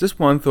 Pat, just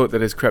one thought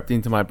that has crept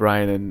into my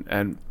brain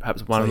and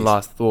perhaps one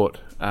last thought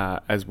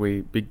as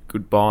we bid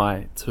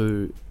goodbye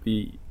to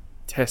the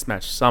Test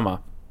match summer.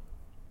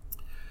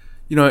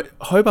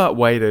 Hobart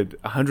waited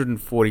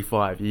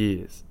 145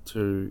 years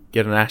to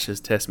get an Ashes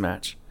Test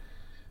match.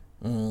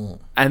 And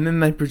then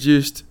they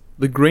produced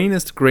the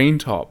greenest green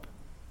top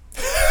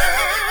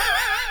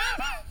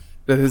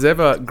that has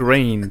ever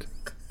greened.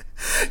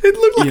 It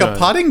looked like a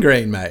putting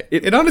green, mate.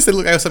 It honestly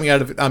looked like something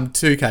out of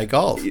 2K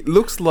Golf. It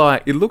looked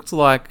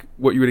like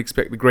what you would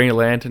expect the Green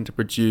Lantern to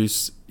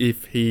produce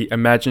if he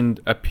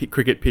imagined a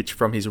cricket pitch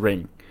from his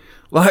ring.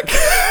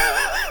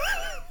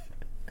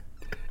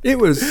 It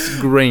was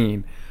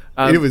green.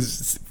 It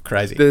was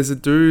crazy. There's a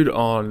dude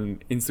on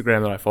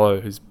Instagram that I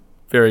follow who's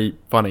very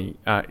funny.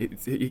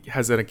 He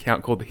has an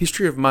account called The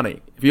History of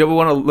Money. If you ever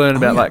want to learn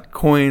about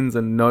coins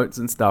and notes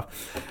and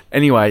stuff.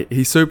 Anyway,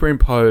 he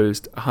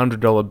superimposed a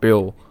 $100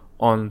 bill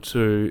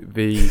onto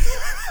the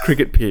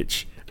cricket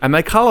pitch and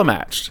they colour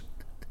matched.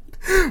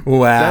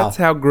 Wow. That's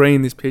how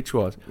green this pitch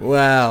was.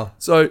 Wow.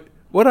 So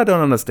what I don't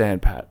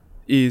understand, Pat,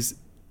 is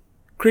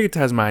Cricket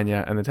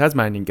Tasmania and the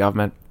Tasmanian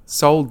government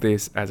sold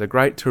this as a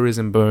great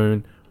tourism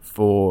boon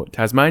for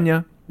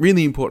Tasmania,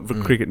 really important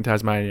for cricket in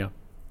Tasmania.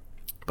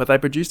 But they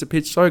produced a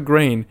pitch so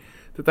green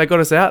that they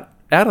got us out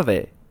of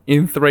there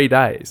in 3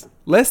 days.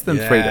 Less than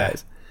 3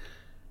 days.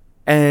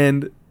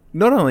 And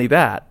not only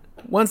that,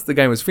 once the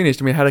game was finished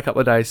and we had a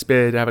couple of days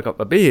spare to have a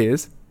couple of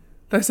beers,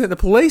 they sent the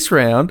police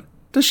round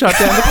to shut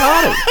down the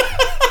party.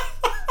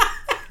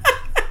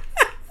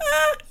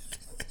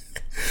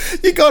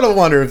 You got to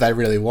wonder if they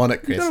really want it,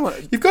 Chris.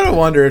 You've got to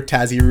wonder if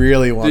Tassie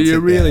really wants it. Do you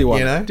really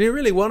want it? Do you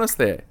really want us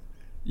there?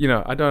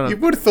 I don't know. You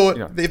would have thought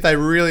if they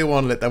really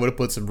wanted it, they would have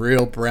put some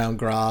real brown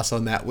grass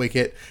on that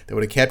wicket. They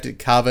would have kept it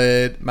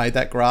covered, made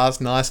that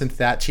grass nice and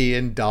thatchy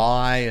and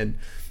dye and,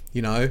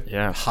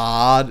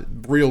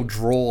 hard, real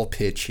draw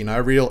pitch,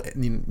 real,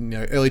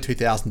 early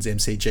 2000s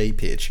MCG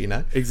pitch,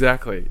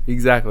 Exactly.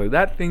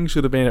 That thing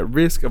should have been at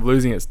risk of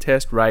losing its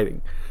test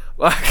rating.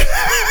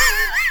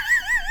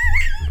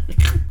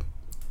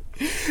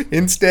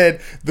 Instead,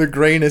 the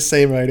greenest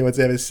seam anyone's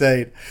ever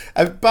seen.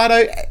 But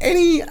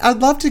I'd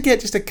love to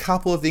get just a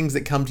couple of things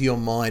that come to your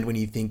mind when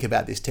you think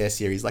about this test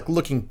series, like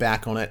looking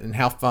back on it and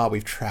how far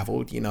we've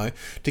travelled,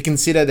 to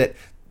consider that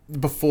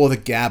before the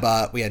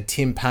Gabba, we had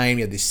Tim Payne,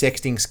 we had this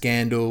sexting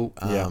scandal,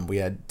 we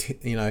had,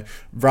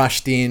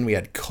 rushed in, we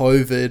had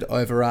COVID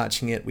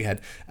overarching it, we had,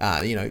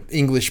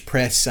 English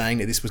press saying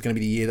that this was going to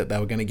be the year that they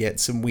were going to get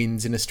some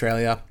wins in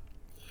Australia.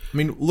 I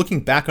mean,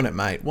 looking back on it,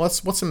 mate,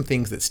 what's some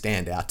things that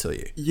stand out to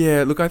you?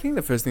 Yeah, look, I think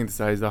the first thing to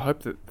say is I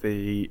hope that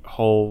the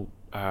whole,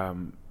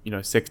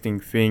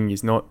 sexting thing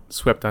is not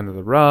swept under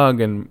the rug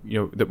and,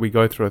 that we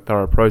go through a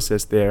thorough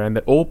process there and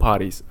that all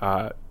parties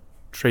are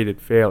treated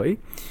fairly.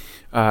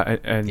 I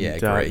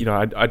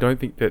don't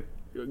think that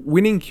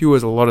winning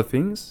cures a lot of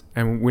things,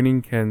 and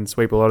winning can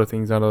sweep a lot of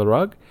things under the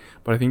rug.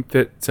 But I think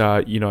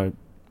that,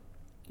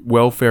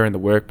 welfare in the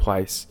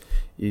workplace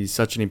is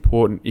such an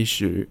important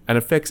issue and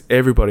affects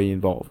everybody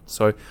involved.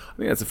 So I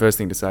think that's the first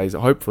thing to say, is that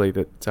hopefully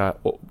that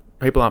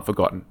people aren't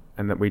forgotten,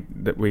 and that we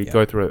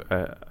go through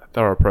a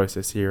thorough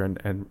process here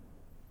and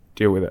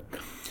deal with it.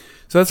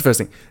 So that's the first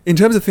thing. In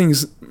terms of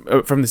things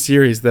from the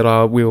series that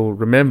I will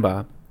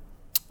remember,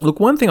 look,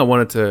 one thing I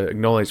wanted to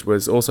acknowledge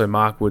was also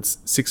Mark Wood's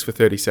 6 for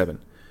 37.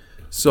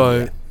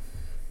 So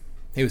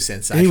he was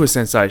sensational. He was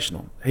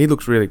sensational. He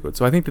looks really good.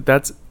 So I think that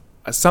that's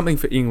something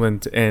for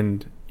England to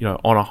end,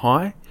 on a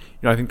high.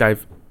 I think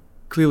they've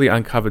clearly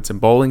uncovered some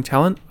bowling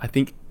talent. I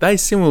think they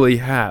similarly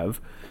have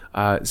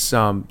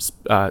some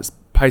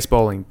pace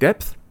bowling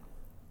depth.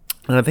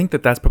 And I think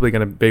that that's probably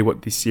going to be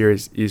what this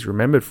series is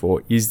remembered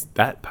for, is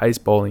that pace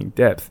bowling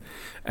depth.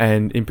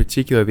 And in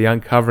particular, the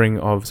uncovering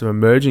of some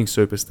emerging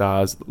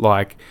superstars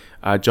like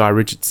Jai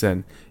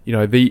Richardson.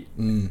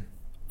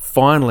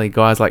 Finally,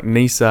 guys like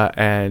Nisa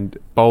and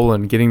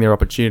Boland getting their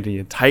opportunity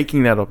and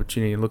taking that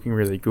opportunity and looking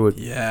really good.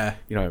 Yeah.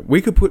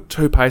 We could put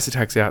 2 pace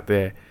attacks out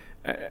there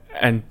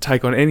and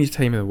take on any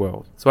team in the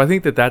world. So I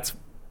think that that's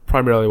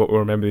primarily what we'll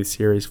remember this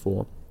series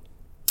for.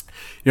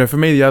 For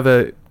me, the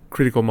other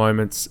critical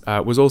moments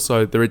was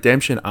also the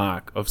redemption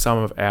arc of some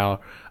of our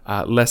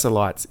lesser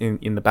lights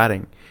in the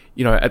batting.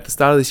 At the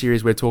start of the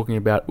series, we're talking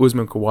about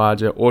Usman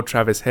Khawaja or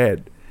Travis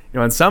Head,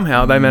 and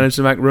somehow they managed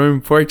to make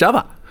room for each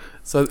other.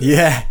 So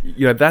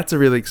that's a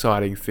really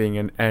exciting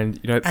thing,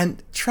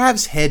 and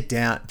Travis Head's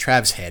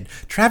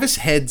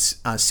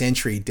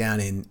century down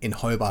in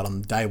Hobart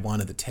on day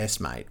one of the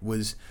Test, mate,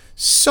 was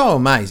so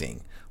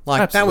amazing.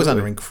 Like, absolutely. That was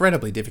under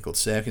incredibly difficult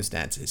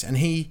circumstances, and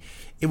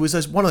it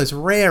was one of those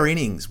rare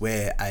innings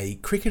where a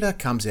cricketer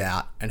comes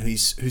out and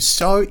who's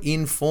so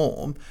in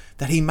form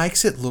that he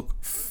makes it look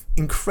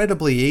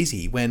incredibly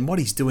easy when what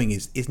he's doing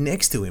is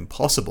next to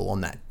impossible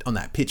on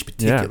that pitch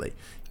particularly.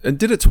 Yeah. And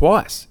did it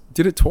twice.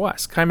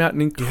 Came out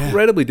in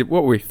incredibly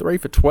what were we, 3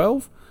 for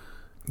 12?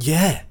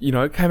 Yeah.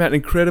 It came out in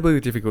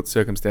incredibly difficult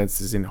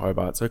circumstances in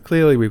Hobart. So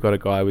clearly we've got a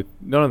guy with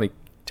not only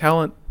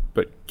talent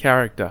but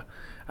character.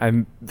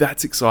 And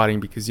that's exciting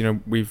because,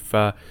 we've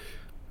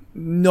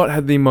not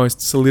had the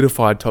most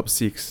solidified top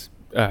 6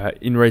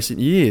 in recent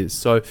years.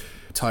 So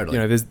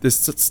totally,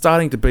 there's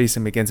starting to be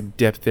some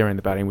depth there in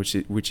the batting,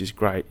 which is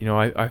great.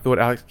 I thought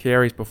Alex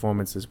Carey's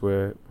performances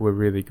were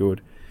really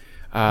good.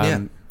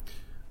 4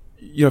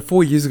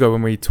 years ago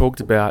when we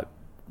talked about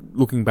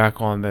looking back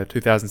on the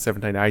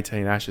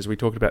 2017-18 Ashes, we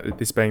talked about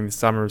this being the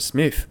summer of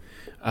Smith.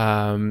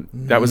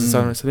 That was the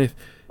summer of Smith.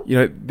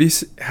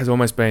 This has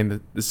almost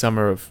been the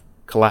summer of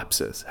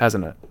collapses,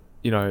 hasn't it?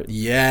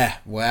 Yeah,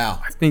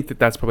 wow. I think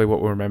that's probably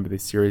what we'll remember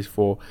this series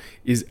for,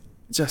 is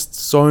just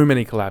so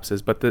many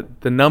collapses. But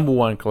the number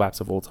one collapse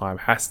of all time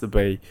has to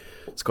be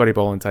Scotty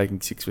Boland taking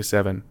 6 for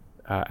 7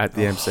 at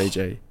the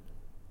MCG.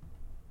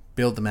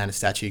 Build the man a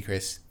statue,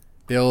 Chris.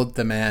 Build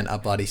the man a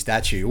bloody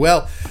statue.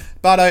 Well,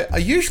 but I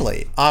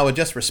would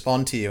just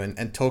respond to you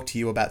and talk to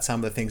you about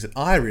some of the things that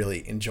I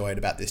really enjoyed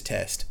about this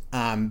test.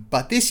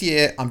 But this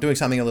year, I'm doing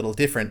something a little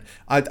different.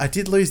 I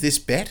did lose this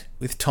bet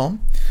with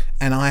Tom,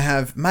 and I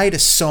have made a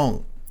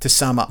song to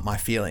sum up my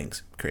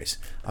feelings, Chris.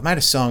 I've made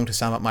a song to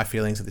sum up my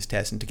feelings of this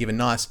test and to give a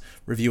nice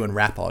review and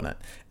wrap on it.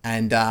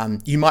 And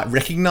you might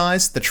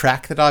recognise the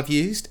track that I've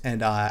used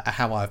and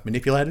how I've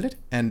manipulated it.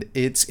 And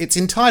it's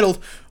entitled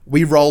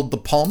 "We Rolled the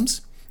Poms."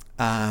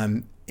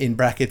 In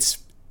brackets,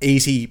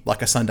 easy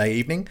like a Sunday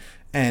evening,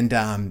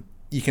 and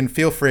you can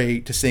feel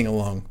free to sing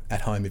along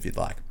at home if you'd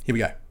like. Here we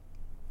go.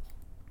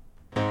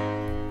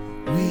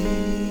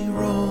 We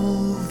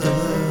roll the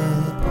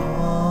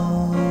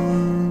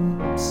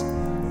palms.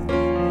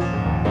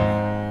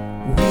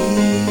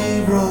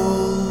 We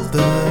roll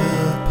the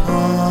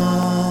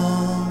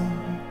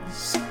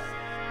palms.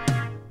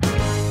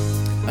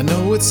 I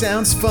know it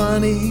sounds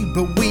funny,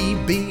 but we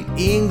beat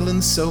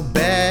England so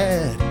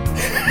bad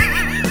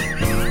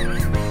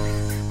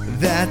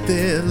that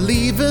they're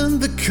leaving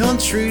the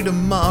country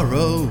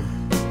tomorrow.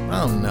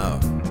 Oh no.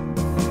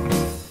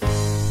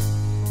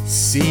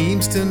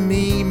 Seems to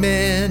me,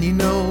 man,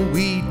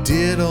 we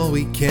did all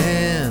we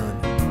can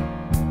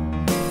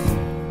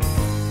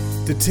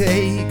to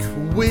take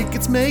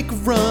wickets, make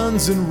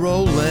runs, and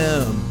roll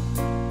them.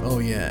 Oh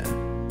yeah.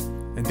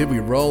 And did we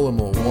roll them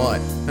or what?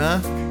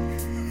 Huh?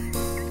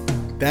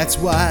 That's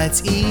why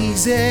it's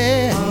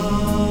easy.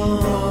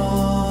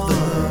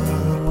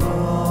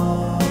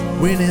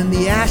 Winning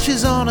the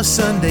Ashes on a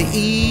Sunday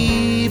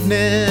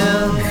evening.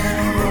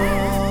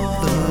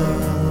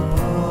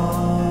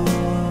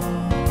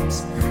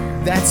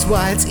 That's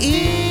why it's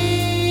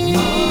easy.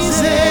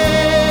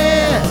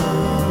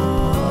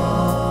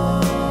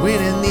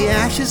 Winning the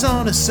Ashes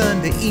on a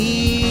Sunday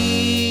evening.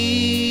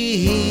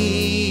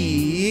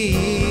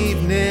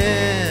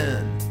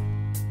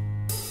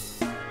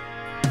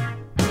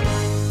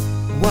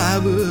 Why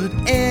would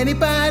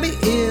anybody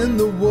in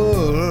the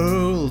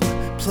world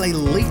play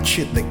Leach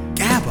at the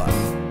Gabba?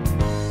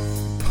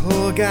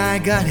 Poor guy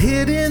got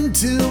hit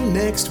into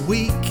next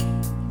week.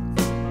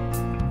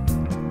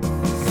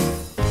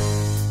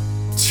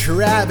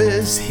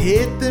 Travis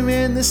hit them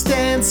in the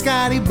stand.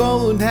 Scotty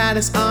Boland had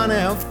us on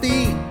our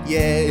feet,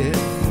 yeah.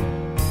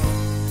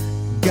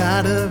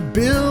 Gotta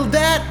build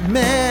that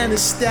man a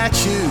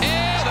statue.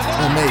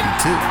 Or maybe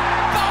 2.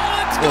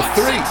 Or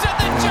 3.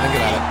 Think about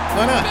it.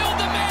 Why not?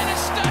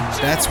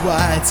 That's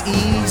why it's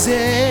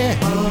easy.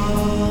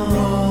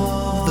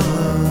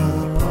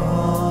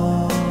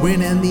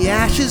 Winning the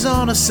Ashes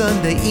on a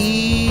Sunday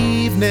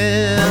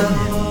evening.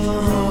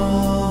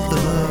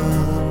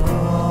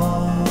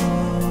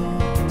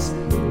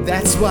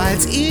 That's why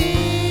it's easy.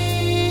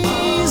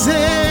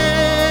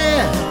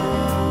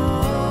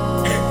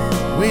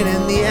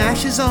 Winning the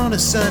Ashes on a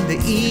Sunday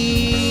evening.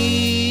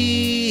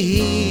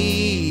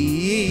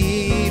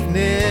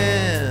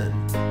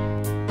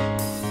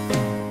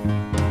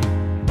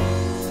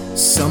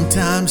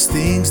 Sometimes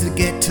things that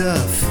get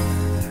tough,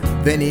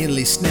 they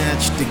nearly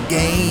snatched a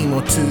game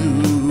or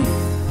 2.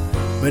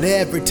 But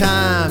every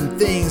time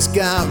things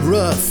got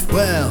rough,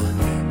 well,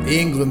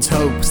 England's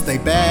hopes, they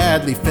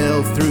badly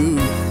fell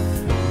through.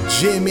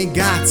 Jimmy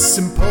got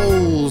some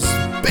poles,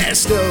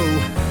 Besto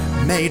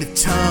made a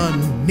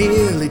ton,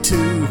 nearly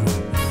 2.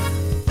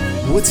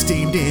 Wood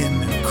steamed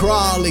in,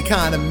 Crawley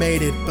kind of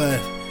made it, but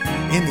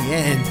in the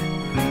end,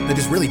 they're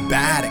just really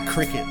bad at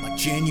cricket, like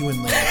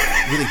genuinely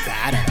really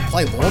bad at it.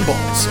 Play lawn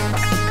bowls,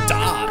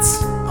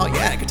 darts. Oh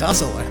yeah, guitar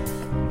solo.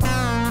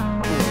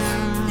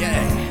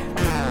 Yeah.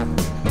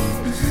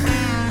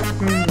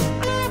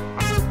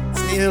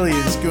 It's nearly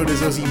as good as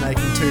Aussie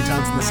making 2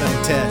 tons in the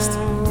same test.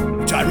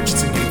 Jai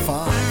Richardson getting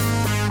 5.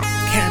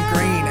 Cam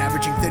Green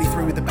averaging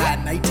 33 with the bat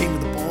and 18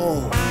 with the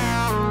ball.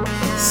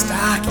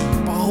 Starkey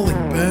bowling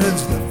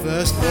Burns for the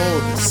first ball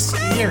of the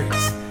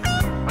series.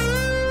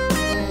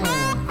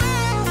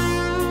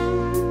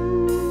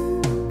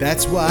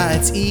 That's why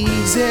it's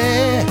easy.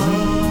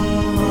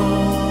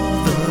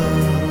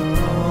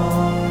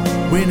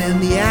 Winning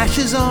the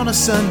Ashes on a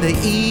Sunday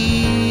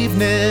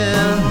evening.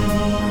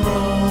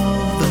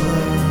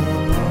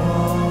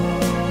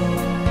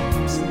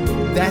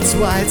 That's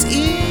why it's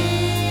easy.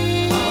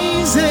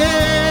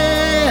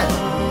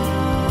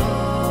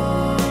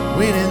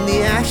 Winning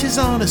the Ashes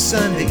on a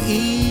Sunday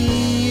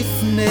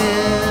evening.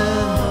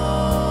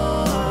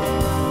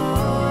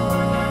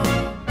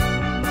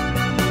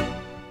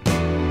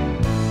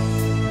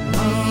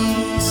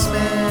 We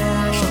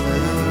smashed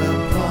the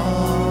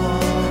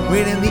ball.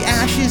 Winning the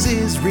Ashes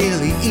is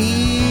really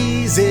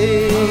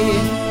easy.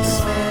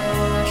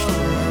 Smash the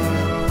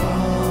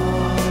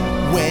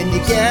ball. When you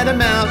get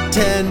them out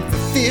 10 for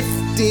 50.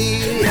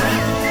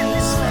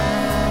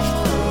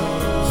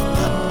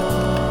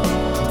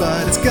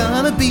 But it's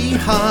gonna be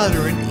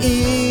harder in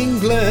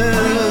England.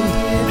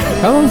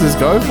 How long does this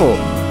go for?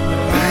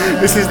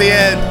 This is the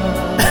end.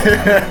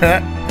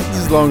 This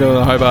is longer than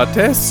the Hobart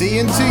Test. See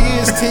you in 2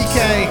 years,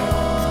 TK.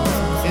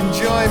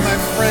 Enjoy, my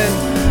friend.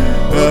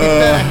 We'll be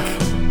back.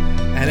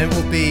 And it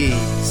will be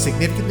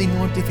significantly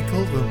more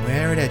difficult when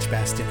we're at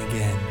Edgbaston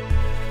again.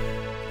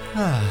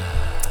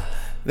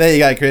 There you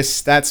go,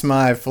 Chris. That's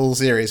my full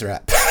series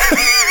wrap.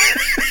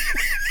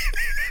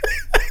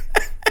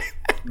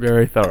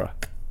 Very thorough.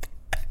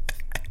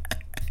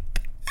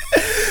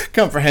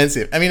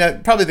 Comprehensive. I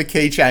mean, probably the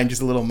key change is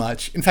a little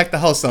much. In fact, the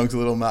whole song's a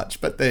little much,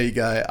 but there you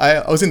go.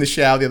 I was in the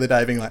shower the other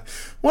day being like,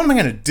 what am I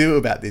going to do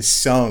about this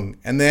song?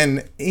 And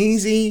then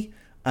Easy,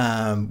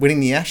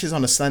 winning the Ashes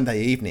on a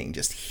Sunday evening,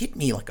 just hit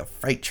me like a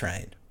freight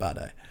train,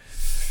 Bardo.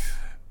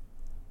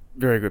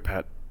 Very good,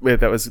 Pat. Yeah,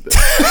 that was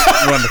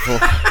wonderful.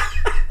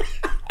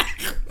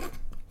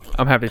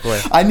 I'm happy for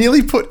you. I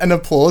nearly put an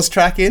applause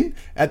track in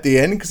at the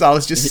end because I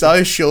was just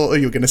so sure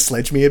you were going to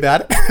sledge me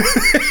about it.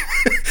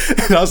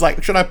 And I was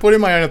like, should I put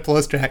in my own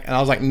applause track? And I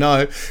was like,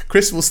 no,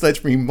 Chris will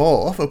sledge me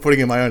more for putting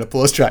in my own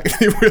applause track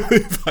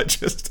if I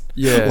just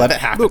let it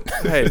happen. Look,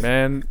 hey,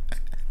 man,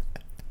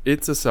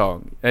 it's a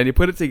song. And you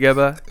put it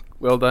together.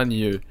 Well done,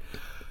 you.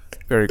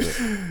 Very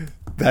good.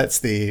 That's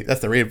the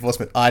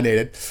reinforcement I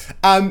needed.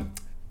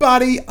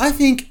 Buddy, I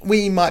think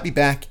we might be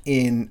back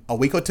in a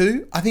week or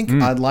 2. I think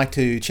I'd like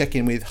to check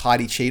in with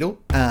Heidi Cheadle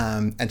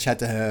and chat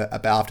to her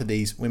about after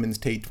these women's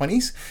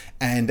T20s.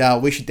 And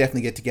we should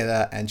definitely get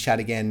together and chat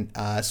again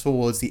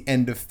towards the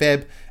end of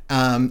Feb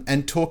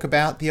and talk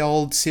about the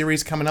old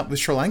series coming up with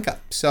Sri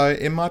Lanka. So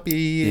it might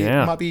be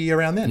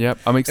around then. Yep,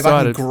 I'm excited. If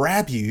I can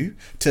grab you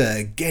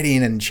to get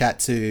in and chat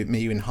to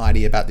me and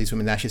Heidi about these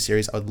Women's Ashes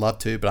series, I would love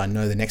to, but I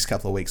know the next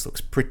couple of weeks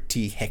looks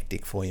pretty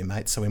hectic for you,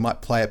 mate. So we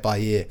might play it by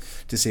ear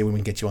to see when we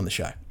can get you on the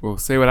show. We'll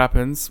see what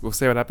happens.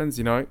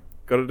 You know,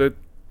 got to do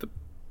the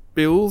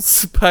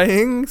bills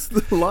paying,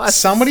 the life.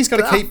 Somebody's got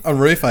to keep a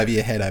roof over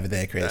your head over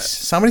there, Chris.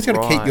 Somebody's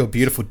got to keep your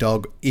beautiful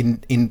dog in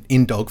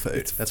dog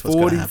food. That's what's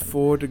going to happen.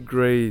 44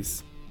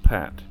 degrees,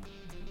 Pat.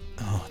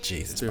 Oh,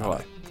 Jesus. It's too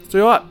hot. It's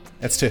too hot.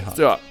 It's too hot. It's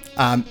too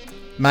hot.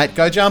 Mate,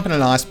 go jump in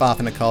an ice bath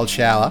and a cold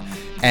shower.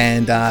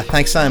 And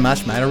thanks so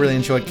much, mate. I really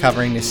enjoyed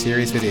covering this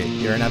series with you.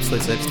 You're an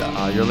absolute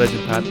superstar. You're a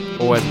legend, Pat.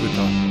 Always a good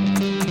time.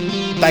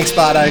 Thanks,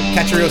 Bardo.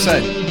 Catch you real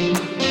soon.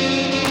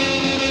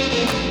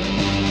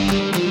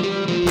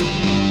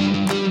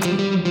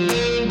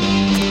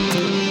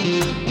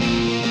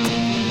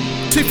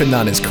 Two for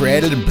None is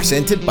created and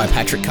presented by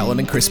Patrick Cullen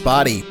and Chris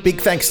Barty. Big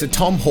thanks to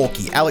Tom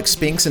Hawkey, Alex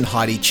Spinks and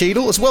Heidi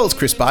Cheadle, as well as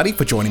Chris Barty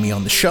for joining me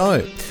on the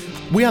show.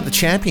 We Are the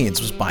Champions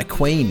was by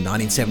Queen,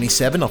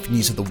 1977, off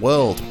News of the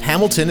World.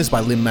 Hamilton is by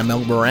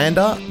Lin-Manuel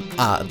Miranda,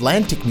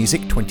 Atlantic Music,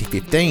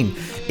 2015.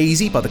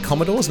 Easy by the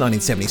Commodores,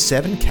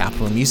 1977,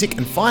 Capital Music.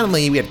 And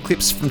finally, we had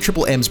clips from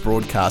Triple M's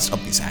broadcast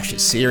of this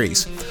Ashes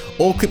series.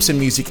 All clips and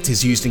music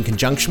is used in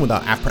conjunction with our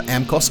APRA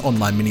AMCOS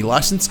online mini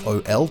license,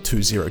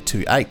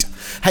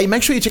 OL2028. Hey,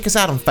 make sure you check us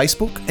out on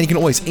Facebook, and you can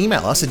always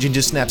email us at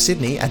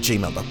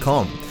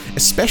gingersnapsydney@gmail.com,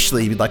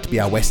 especially if you'd like to be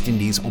our West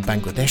Indies or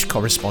Bangladesh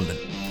correspondent.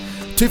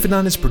 Two for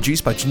None is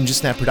produced by Ginger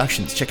Snap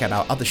Productions. Check out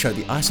our other show,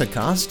 The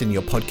ISOcast, in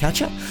your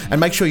podcatcher, and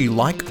make sure you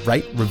like,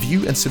 rate,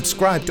 review, and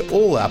subscribe to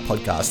all our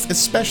podcasts,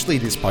 especially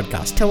this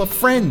podcast. Tell a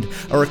friend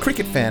or a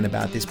cricket fan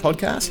about this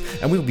podcast,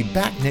 and we'll be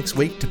back next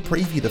week to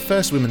preview the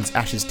first Women's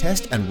Ashes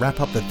Test and wrap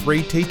up the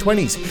 3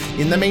 T20s.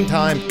 In the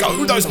meantime,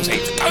 go those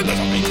Aussies! Go those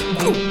Aussies!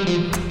 Go!